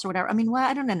Lighthouse or whatever. I mean, well,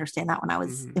 I don't understand that when I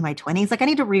was in my 20s. Like I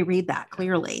need to reread that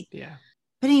clearly. Yeah.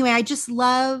 But anyway, I just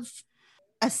love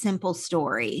a simple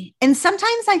story. And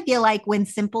sometimes I feel like when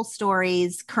simple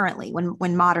stories currently,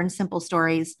 when modern simple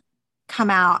stories come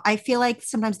out, I feel like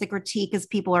sometimes the critique is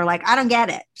people are like, I don't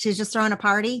get it. She's just throwing a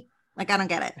party. Like, I don't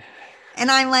get it. And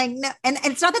I'm like, no. And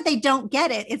it's not that they don't get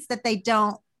it. It's that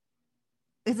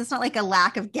it's not like a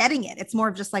lack of getting it. It's more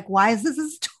of just like, why is this a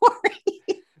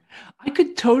story? I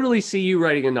could totally see you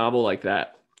writing a novel like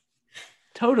that.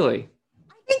 Totally.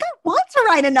 I think I want to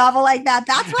write a novel like that.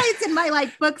 That's why it's in my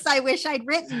like books I wish I'd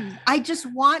written. I just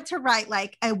want to write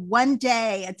like a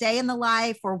day in the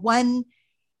life, or one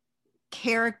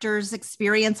character's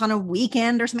experience on a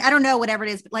weekend or something. I don't know, whatever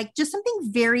it is, but like just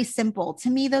something very simple. To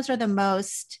me, those are the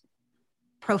most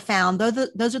profound.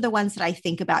 Those are the ones that I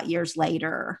think about years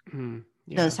later.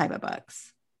 Those type of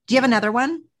books. Do you have another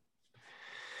one?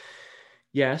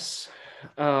 Yes.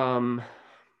 I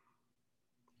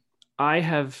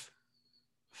have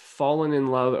fallen in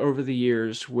love over the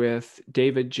years with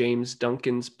David James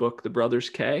Duncan's book, The Brothers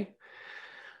K.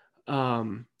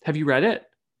 Have you read it?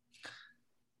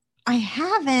 I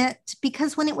haven't,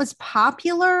 because when it was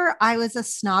popular, I was a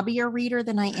snobbier reader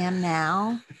than I am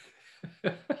now.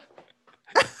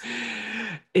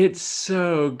 It's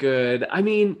so good. I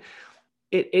mean,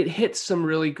 it hits some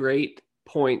really great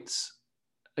points.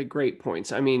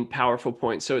 I mean, powerful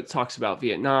points. So it talks about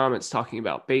Vietnam. It's talking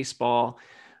about baseball.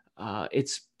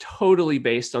 It's totally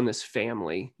based on this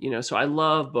family, you know. So I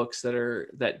love books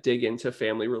that dig into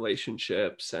family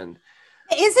relationships. And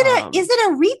is it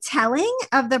a retelling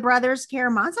of the Brothers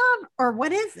Karamazov, or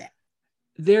what is it?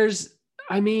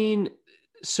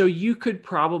 So you could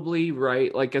probably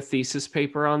write like a thesis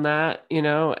paper on that, you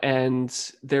know,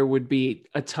 and there would be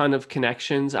a ton of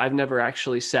connections. I've never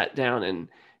actually sat down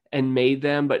and made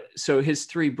them, but so his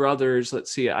three brothers,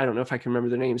 let's see, I don't know if I can remember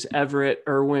their names, Everett,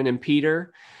 Erwin, and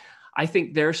Peter. I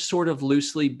think they're sort of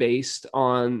loosely based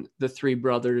on the three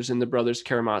brothers and the Brothers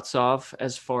Karamazov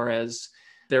as far as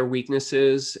their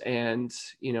weaknesses and,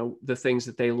 you know, the things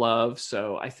that they love.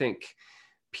 So I think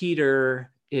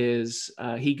Peter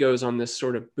he goes on this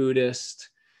sort of Buddhist,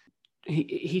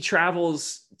 he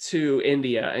travels to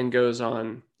India and goes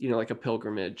on, you know, like a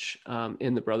pilgrimage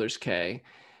in the Brothers K.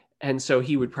 And so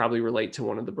he would probably relate to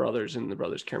one of the brothers in the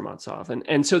Brothers Karamazov.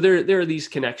 And so there are these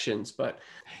connections. But,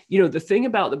 you know, the thing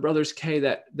about the Brothers K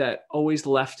that always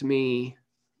left me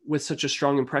with such a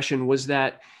strong impression was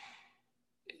that,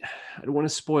 I don't want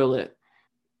to spoil it,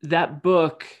 that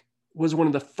book was one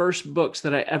of the first books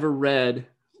that I ever read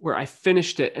where I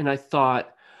finished it and I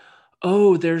thought,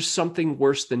 oh, there's something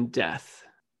worse than death.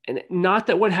 And not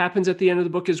that what happens at the end of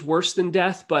the book is worse than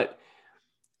death, but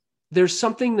there's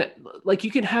something that, like,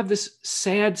 you can have this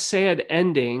sad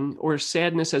ending, or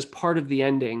sadness as part of the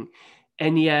ending,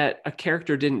 and yet a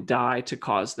character didn't die to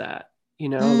cause that. You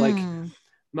know, like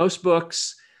most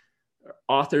books,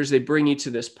 authors, they bring you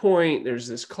to this point, there's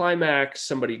this climax,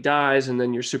 somebody dies, and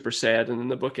then you're super sad, and then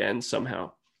the book ends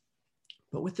somehow.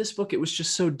 But with this book, it was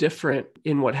just so different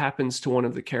in what happens to one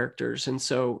of the characters. And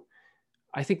so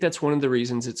I think that's one of the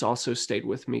reasons it's also stayed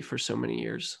with me for so many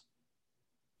years.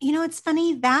 You know, it's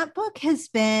funny. That book has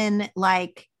been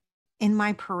like in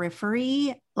my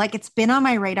periphery. Like it's been on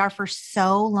my radar for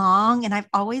so long and I've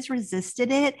always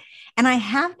resisted it. And I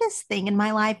have this thing in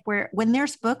my life where when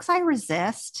there's books I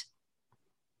resist,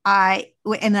 I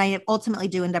ultimately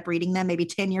do end up reading them maybe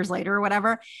 10 years later or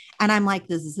whatever. And I'm like,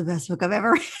 this is the best book I've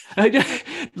ever read.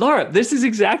 Laura, this is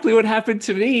exactly what happened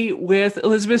to me with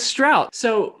Elizabeth Strout.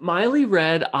 So Miley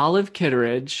read Olive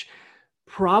Kitteridge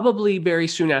probably very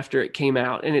soon after it came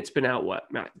out. And it's been out,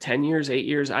 10 years, 8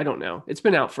 years? I don't know. It's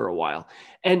been out for a while.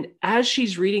 And as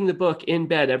she's reading the book in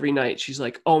bed every night, she's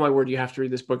like, oh my word, you have to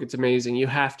read this book. It's amazing. You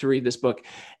have to read this book.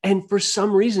 And for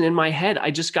some reason in my head,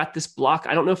 I just got this block.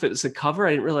 I don't know if it was the cover. I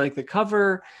didn't really like the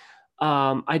cover.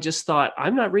 I just thought,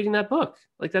 I'm not reading that book.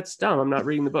 Like, that's dumb. I'm not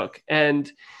reading the book.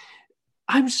 And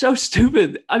I'm so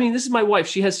stupid. I mean, this is my wife.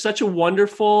 She has such a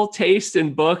wonderful taste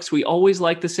in books. We always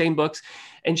like the same books.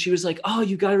 And she was like, oh,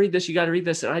 you got to read this. You got to read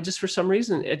this. And I just, for some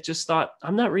reason, it just thought,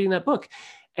 I'm not reading that book.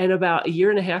 And about a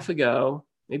year and a half ago,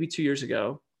 maybe 2 years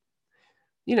ago,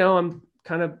 I'm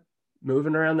kind of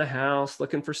moving around the house,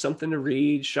 looking for something to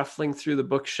read, shuffling through the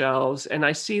bookshelves. And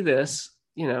I see this,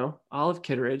 Olive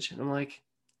Kitteridge. And I'm like,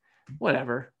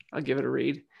 whatever, I'll give it a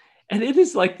read. And it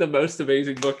is like the most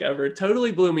amazing book ever. It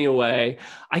totally blew me away.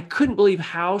 I couldn't believe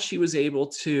how she was able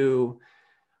to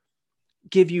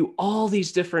give you all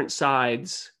these different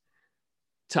sides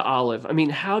to Olive. I mean,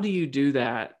 how do you do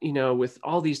that, with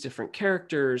all these different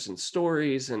characters and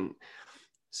stories? And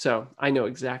so I know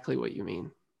exactly what you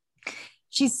mean.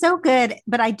 She's so good,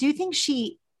 but I do think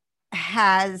she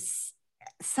has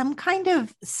some kind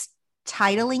of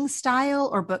titling style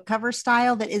or book cover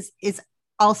style that is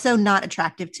also not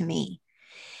attractive to me.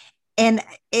 And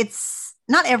it's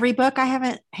not every book. I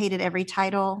haven't hated every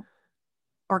title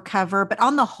or cover, but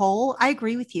on the whole, I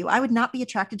agree with you. I would not be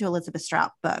attracted to Elizabeth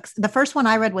Strout books. The first one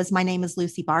I read was My Name is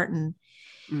Lucy Barton.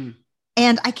 And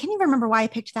I can't even remember why I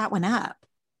picked that one up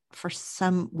for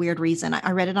some weird reason.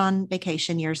 I read it on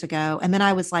vacation years ago. And then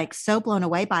I was like so blown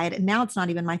away by it. And now it's not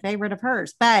even my favorite of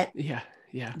hers, but yeah,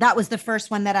 that was the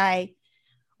first one that I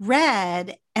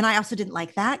read. And I also didn't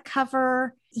like that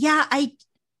cover. Yeah.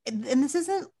 And this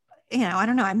isn't, I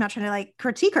don't know. I'm not trying to like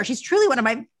critique her. She's truly one of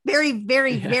my very,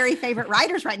 very, very favorite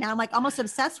writers right now. I'm like almost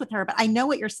obsessed with her, but I know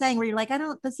what you're saying where you're like,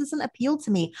 this doesn't appeal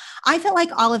to me. I felt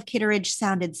like Olive Kitteridge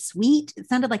sounded sweet. It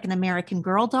sounded like an American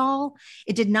Girl doll.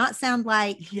 It did not sound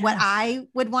like what I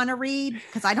would want to read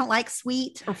because I don't like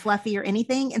sweet or fluffy or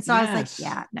anything. And so I was like,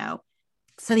 yeah, no.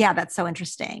 So yeah, that's so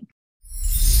interesting.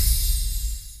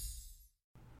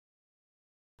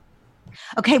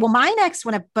 Okay. Well, my next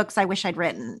one of books I wish I'd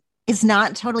written is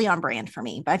not totally on brand for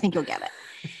me, but I think you'll get it.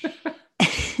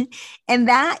 And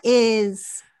that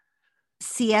is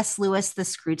C.S. Lewis, The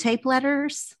Screwtape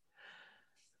Letters.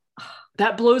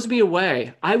 That blows me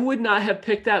away. I would not have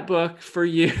picked that book for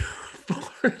you.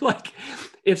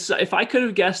 If I could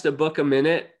have guessed a book a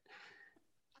minute,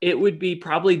 it would be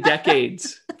probably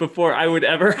decades before I would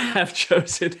ever have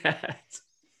chosen that.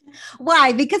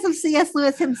 Why? Because of C.S.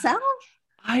 Lewis himself?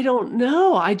 I don't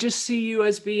know. I just see you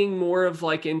as being more of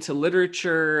like into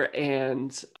literature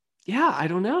and I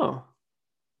don't know.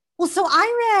 Well, so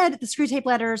I read The Screwtape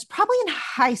Letters probably in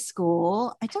high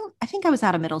school. I think I was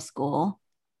out of middle school.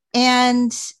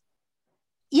 And,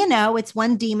 it's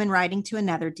one demon writing to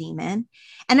another demon.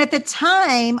 And at the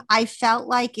time I felt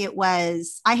like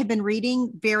I had been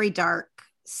reading very dark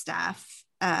stuff,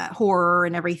 horror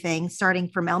and everything, starting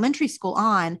from elementary school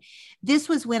on. This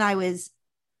was when I was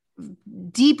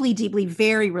deeply, deeply,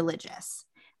 very religious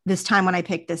this time when I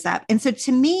picked this up. And so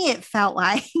to me, it felt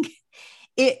like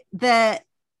the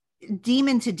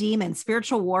demon to demon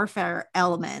spiritual warfare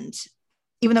element,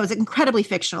 even though it was incredibly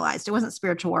fictionalized, it wasn't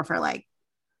spiritual warfare like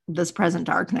this present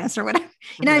darkness or whatever.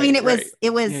 You know what I mean?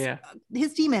 It was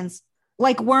his demons,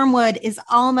 like Wormwood they're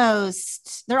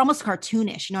almost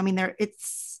cartoonish. I mean,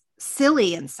 it's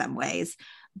silly in some ways,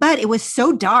 but it was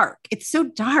so dark. It's so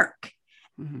dark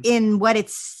in what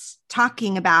it's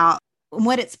talking about,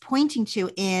 what it's pointing to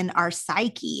in our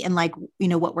psyche and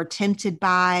what we're tempted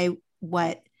by,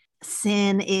 what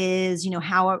sin is,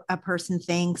 how a person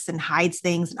thinks and hides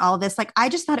things and all of this. Like, I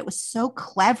just thought it was so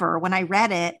clever when I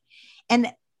read it.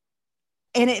 And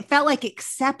it felt like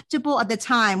acceptable at the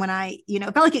time when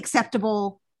it felt like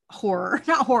acceptable horror,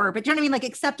 not horror, but you know what I mean? Like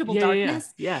acceptable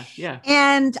darkness. Yeah.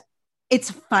 And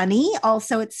it's funny.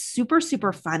 Also, it's super,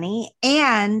 super funny.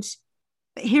 And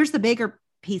here's the bigger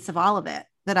piece of all of it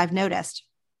that I've noticed.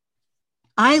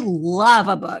 I love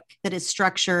a book that is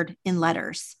structured in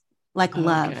letters, like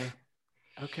love.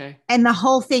 Okay. And the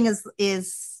whole thing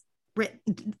is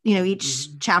written,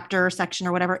 each chapter or section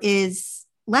or whatever is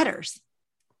letters.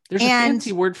 There's a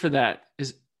fancy word for that.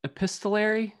 Is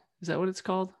epistolary? Is that what it's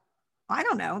called? I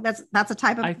don't know. That's a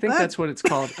type of I think book. That's what it's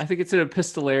called. I think it's an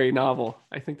epistolary novel.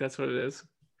 I think that's what it is.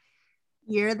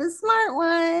 You're the smart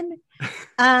one.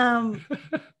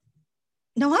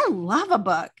 No, I love a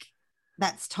book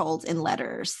that's told in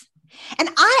letters. And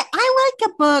I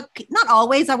like a book, not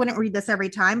always, I wouldn't read this every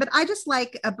time, but I just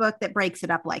like a book that breaks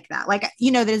it up like that. Like,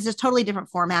 that is a totally different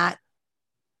format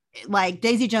like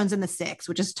Daisy Jones and the Six,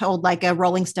 which is told like a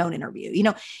Rolling Stone interview,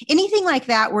 anything like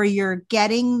that, where you're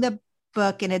getting the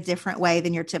book in a different way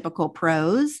than your typical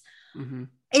prose. Mm-hmm.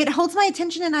 It holds my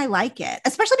attention and I like it,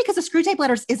 especially because the Screw Tape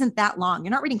Letters isn't that long.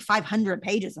 You're not reading 500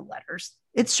 pages of letters.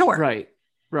 It's short.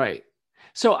 Right.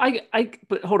 So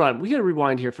but hold on, we got to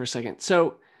rewind here for a second.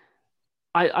 So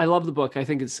I love the book. I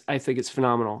think it's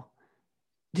phenomenal.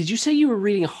 Did you say you were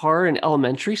reading horror in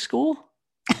elementary school?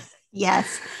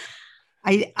 Yes.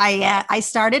 I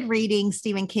started reading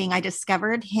Stephen King. I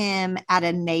discovered him at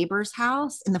a neighbor's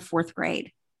house in the 4th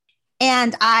grade.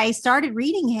 And I started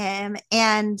reading him,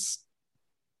 and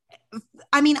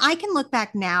I mean, I can look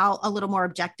back now a little more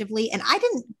objectively, and I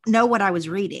didn't know what I was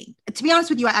reading. To be honest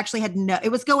with you, I actually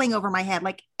it was going over my head.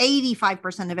 Like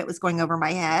 85% of it was going over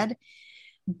my head.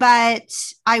 But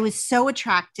I was so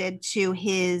attracted to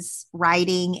his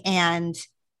writing and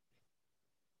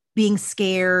being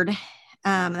scared.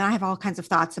 And I have all kinds of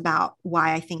thoughts about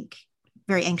why I think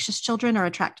very anxious children are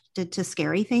attracted to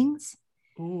scary things.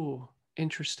 Ooh,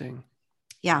 interesting.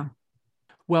 Yeah.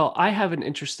 Well, I have an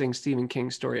interesting Stephen King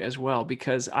story as well,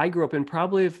 because I grew up in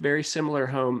probably a very similar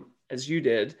home as you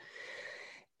did,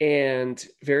 and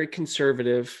very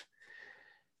conservative.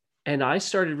 And I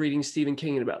started reading Stephen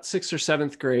King in about 6th or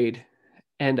 7th grade.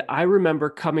 And I remember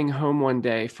coming home one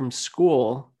day from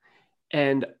school,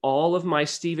 and all of my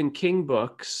Stephen King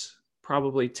books,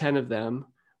 probably 10 of them,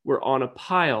 were on a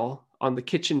pile on the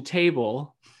kitchen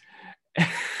table.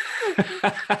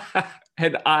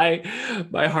 And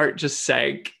my heart just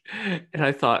sank, and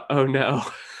I thought, oh no.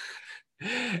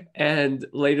 And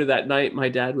later that night, my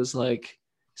dad was like,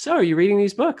 so are you reading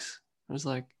these books? I was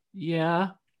like, yeah.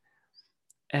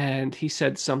 And he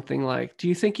said something like, do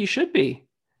you think you should be?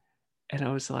 And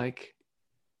I was like,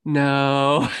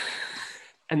 no.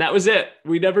 And that was it.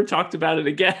 We never talked about it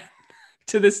again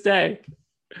to this day.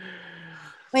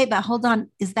 Wait, but hold on.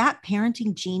 Is that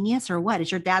parenting genius or what?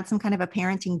 Is your dad some kind of a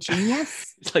parenting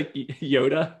genius? It's like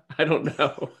Yoda. I don't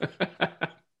know.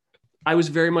 I was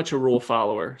very much a rule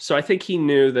follower. So I think he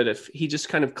knew that if he just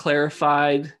kind of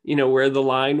clarified, where the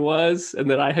line was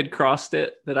and that I had crossed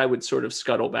it, that I would sort of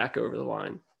scuttle back over the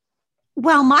line.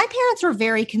 Well, my parents were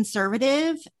very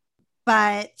conservative,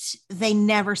 but they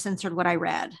never censored what I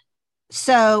read.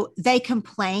 So they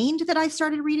complained that I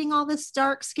started reading all this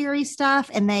dark, scary stuff,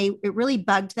 and it really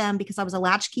bugged them because I was a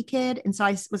latchkey kid. And so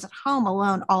I was at home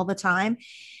alone all the time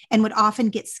and would often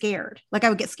get scared. Like I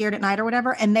would get scared at night or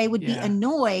whatever. And they would be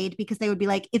annoyed because they would be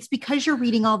like, it's because you're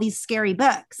reading all these scary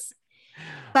books.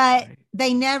 But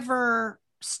they never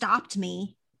stopped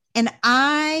me. And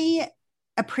I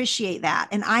appreciate that.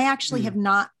 And I actually have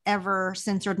not ever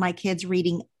censored my kids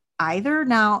reading either.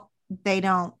 Now they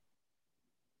don't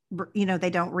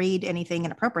read anything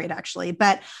inappropriate actually,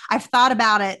 but I've thought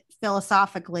about it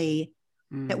philosophically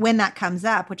that when that comes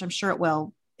up, which I'm sure it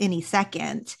will any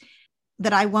second,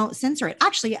 that I won't censor it.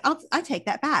 Actually, I take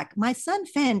that back. My son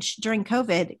Finch during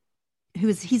COVID,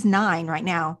 he's 9 right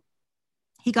now,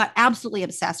 he got absolutely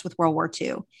obsessed with World War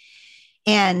II.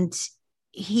 And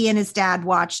he and his dad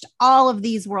watched all of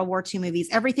these World War II movies,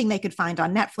 everything they could find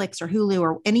on Netflix or Hulu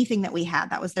or anything that we had.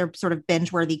 That was their sort of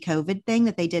binge-worthy COVID thing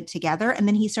that they did together. And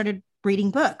then he started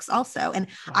reading books also. And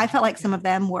I felt like some of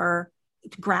them were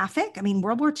graphic. I mean,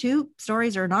 World War II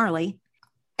stories are gnarly.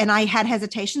 And I had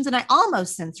hesitations, and I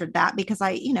almost censored that because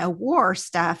war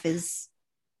stuff is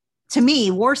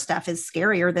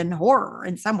scarier than horror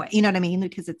in some way. You know what I mean?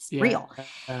 Because it's real.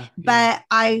 But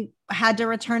I had to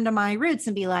return to my roots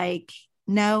and be like,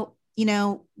 no,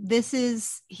 this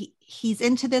is, he's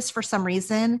into this for some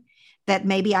reason that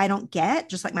maybe I don't get,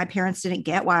 just like my parents didn't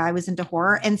get why I was into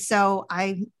horror. And so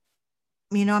I'm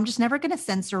just never going to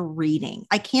censor reading.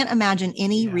 I can't imagine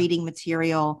any reading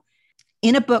material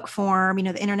in a book form.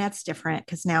 The internet's different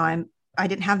because now I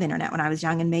didn't have the internet when I was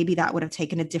young, and maybe that would have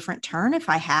taken a different turn if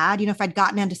I had, if I'd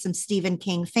gotten into some Stephen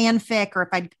King fanfic, or if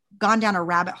I'd gone down a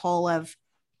rabbit hole of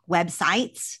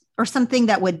websites or something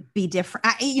that would be different.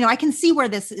 I can see where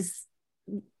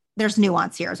there's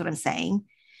nuance here is what I'm saying.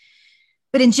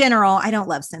 But in general, I don't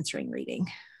love censoring reading.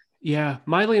 Yeah.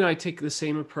 Miley and I take the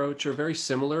same approach, or very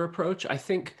similar approach. I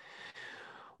think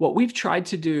what we've tried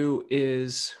to do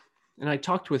is, and I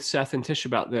talked with Seth and Tish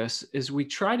about this, is we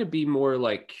try to be more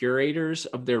like curators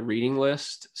of their reading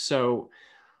list. So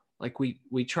like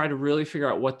we try to really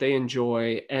figure out what they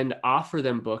enjoy and offer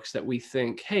them books that we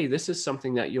think, hey, this is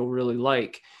something that you'll really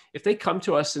like. If they come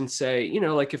to us and say,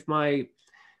 like if my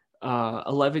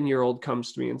 11-year-old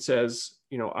comes to me and says,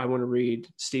 I want to read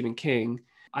Stephen King,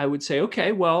 I would say,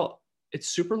 okay, well, it's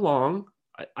super long.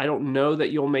 I don't know that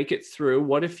you'll make it through.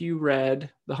 What if you read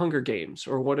The Hunger Games?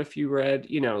 Or what if you read,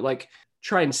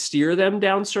 try and steer them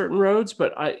down certain roads,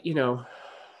 but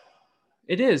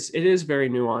it is very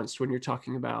nuanced when you're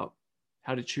talking about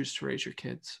how to choose to raise your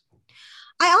kids.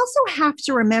 I also have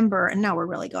to remember, and now we're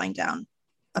really going down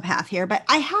a path here, but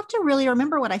I have to really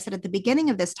remember what I said at the beginning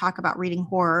of this talk about reading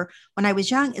horror when I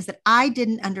was young, is that I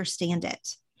didn't understand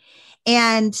it.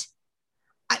 And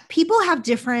people have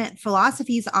different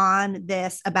philosophies on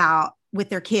this about with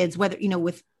their kids, whether,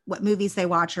 with what movies they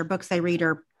watch or books they read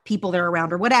or people they're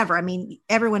around or whatever. I mean,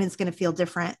 everyone is going to feel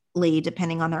differently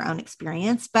depending on their own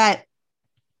experience, but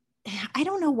I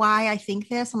don't know why I think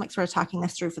this. I'm like sort of talking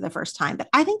this through for the first time, but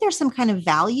I think there's some kind of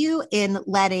value in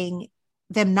letting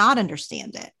them not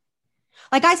understand it.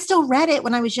 Like I still read it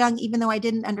when I was young, even though I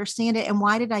didn't understand it. And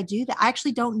why did I do that? I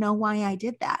actually don't know why I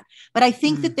did that, but I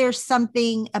think that there's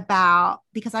something about,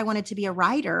 because I wanted to be a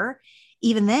writer,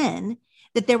 even then,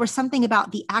 that there was something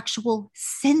about the actual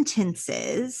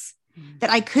sentences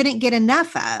that I couldn't get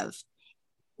enough of,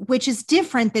 which is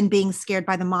different than being scared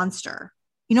by the monster.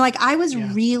 Like I was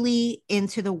really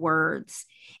into the words.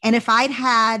 And if I'd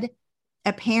had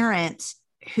a parent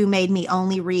who made me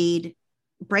only read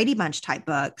Brady Bunch type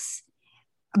books,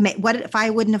 what if I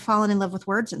wouldn't have fallen in love with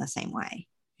words in the same way?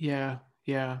 Yeah.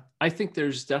 Yeah. I think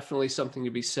there's definitely something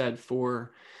to be said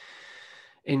for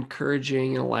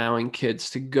encouraging and allowing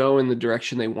kids to go in the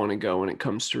direction they want to go when it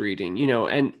comes to reading,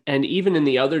 and even in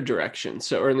the other direction.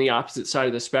 So, or in the opposite side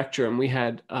of the spectrum, we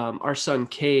had our son,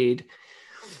 Cade.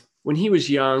 When he was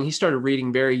young, he started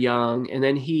reading very young, and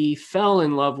then he fell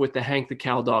in love with the Hank the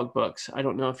Cowdog books. I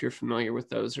don't know if you're familiar with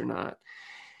those or not.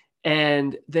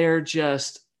 And they're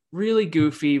just really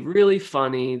goofy, really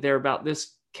funny. They're about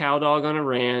this cowdog on a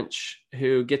ranch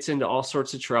who gets into all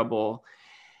sorts of trouble.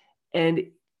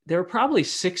 And there are probably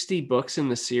 60 books in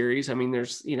the series. I mean,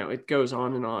 there's, it goes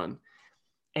on and on.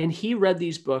 And he read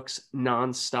these books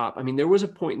nonstop. I mean, there was a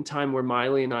point in time where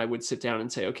Miley and I would sit down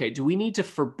and say, okay, do we need to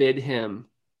forbid him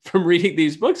from reading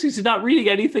these books? He's not reading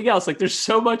anything else. Like there's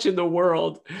so much in the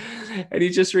world and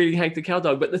he's just reading Hank the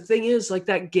Cowdog. But the thing is, like,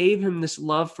 that gave him this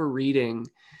love for reading,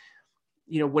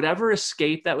 whatever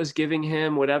escape that was giving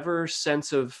him, whatever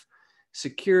sense of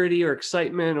security or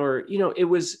excitement, or,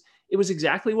 it was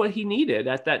exactly what he needed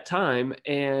at that time.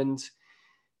 And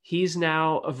he's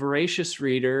now a voracious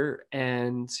reader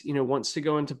and, wants to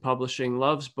go into publishing,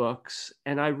 loves books.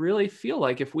 And I really feel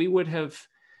like if we would have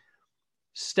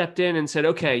stepped in and said,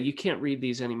 okay, you can't read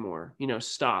these anymore,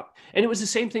 stop. And it was the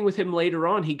same thing with him later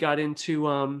on. He got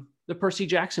into the Percy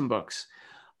Jackson books.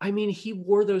 I mean, he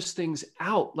wore those things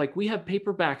out. Like we have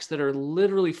paperbacks that are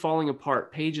literally falling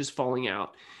apart, pages falling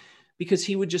out, because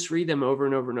he would just read them over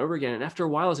and over and over again. And after a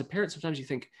while, as a parent, sometimes you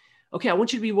think, okay, I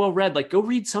want you to be well read, like go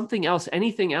read something else,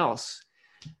 anything else.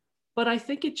 But I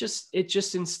think it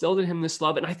just instilled in him this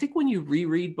love. And I think when you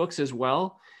reread books as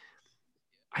well,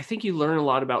 I think you learn a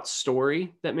lot about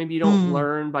story that maybe you don't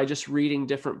learn by just reading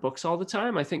different books all the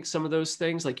time. I think some of those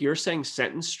things, like you're saying,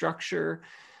 sentence structure,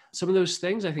 some of those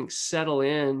things I think settle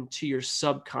in to your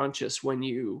subconscious when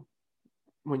you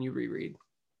reread.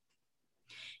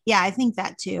 Yeah, I think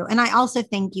that too. And I also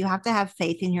think you have to have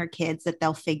faith in your kids that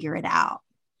they'll figure it out.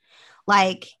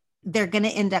 Like they're going to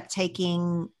end up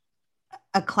taking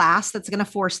a class that's going to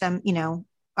force them,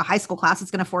 a high school class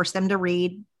that's going to force them to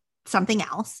read something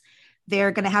else.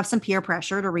 They're going to have some peer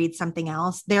pressure to read something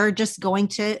else. They're just going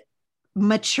to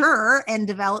mature and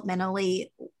developmentally,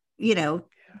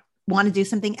 want to do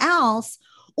something else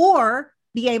or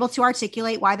be able to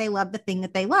articulate why they love the thing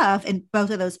that they love. And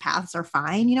both of those paths are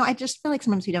fine. I just feel like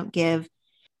sometimes we don't give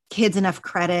kids enough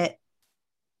credit,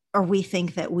 or we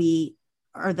think that we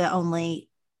are the only,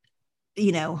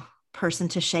 person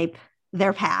to shape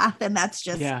their path. And that's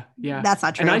just, that's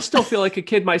not true. And I still feel like a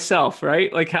kid myself,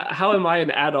 right? Like how am I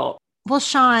an adult? Well,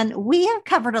 Shawn, we have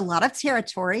covered a lot of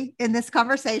territory in this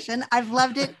conversation. I've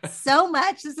loved it so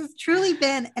much. This has truly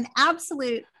been an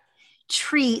absolute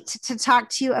treat to talk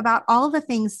to you about all of the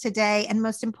things today. And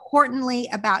most importantly,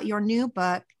 about your new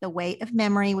book, The Weight of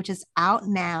Memory, which is out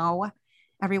now.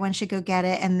 Everyone should go get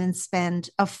it and then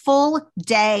spend a full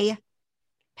day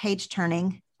page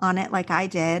turning on it like I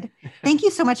did. Thank you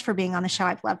so much for being on the show.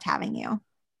 I've loved having you.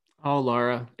 Oh,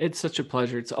 Laura, it's such a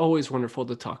pleasure. It's always wonderful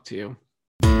to talk to you.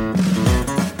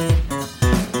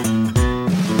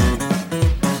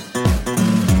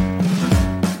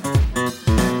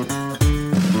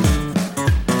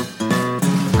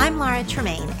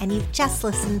 And you've just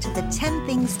listened to the 10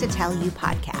 Things to Tell You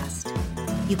podcast.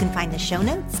 You can find the show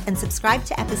notes and subscribe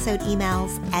to episode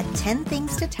emails at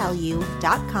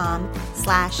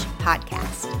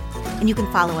 10thingstotellyou.com/podcast. And you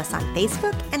can follow us on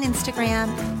Facebook and Instagram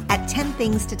at 10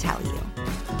 Things to Tell You.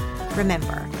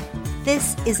 Remember,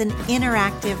 this is an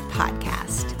interactive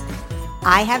podcast.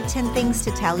 I have 10 things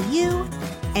to tell you,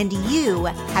 and you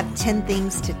have 10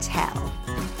 things to tell.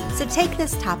 So take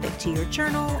this topic to your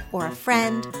journal or a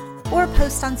friend, or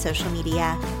post on social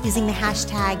media using the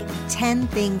hashtag 10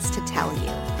 things to tell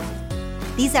you.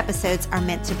 These episodes are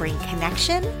meant to bring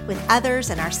connection with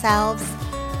others and ourselves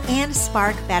and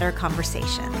spark better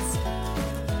conversations.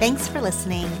 Thanks for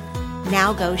listening.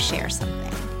 Now go share something.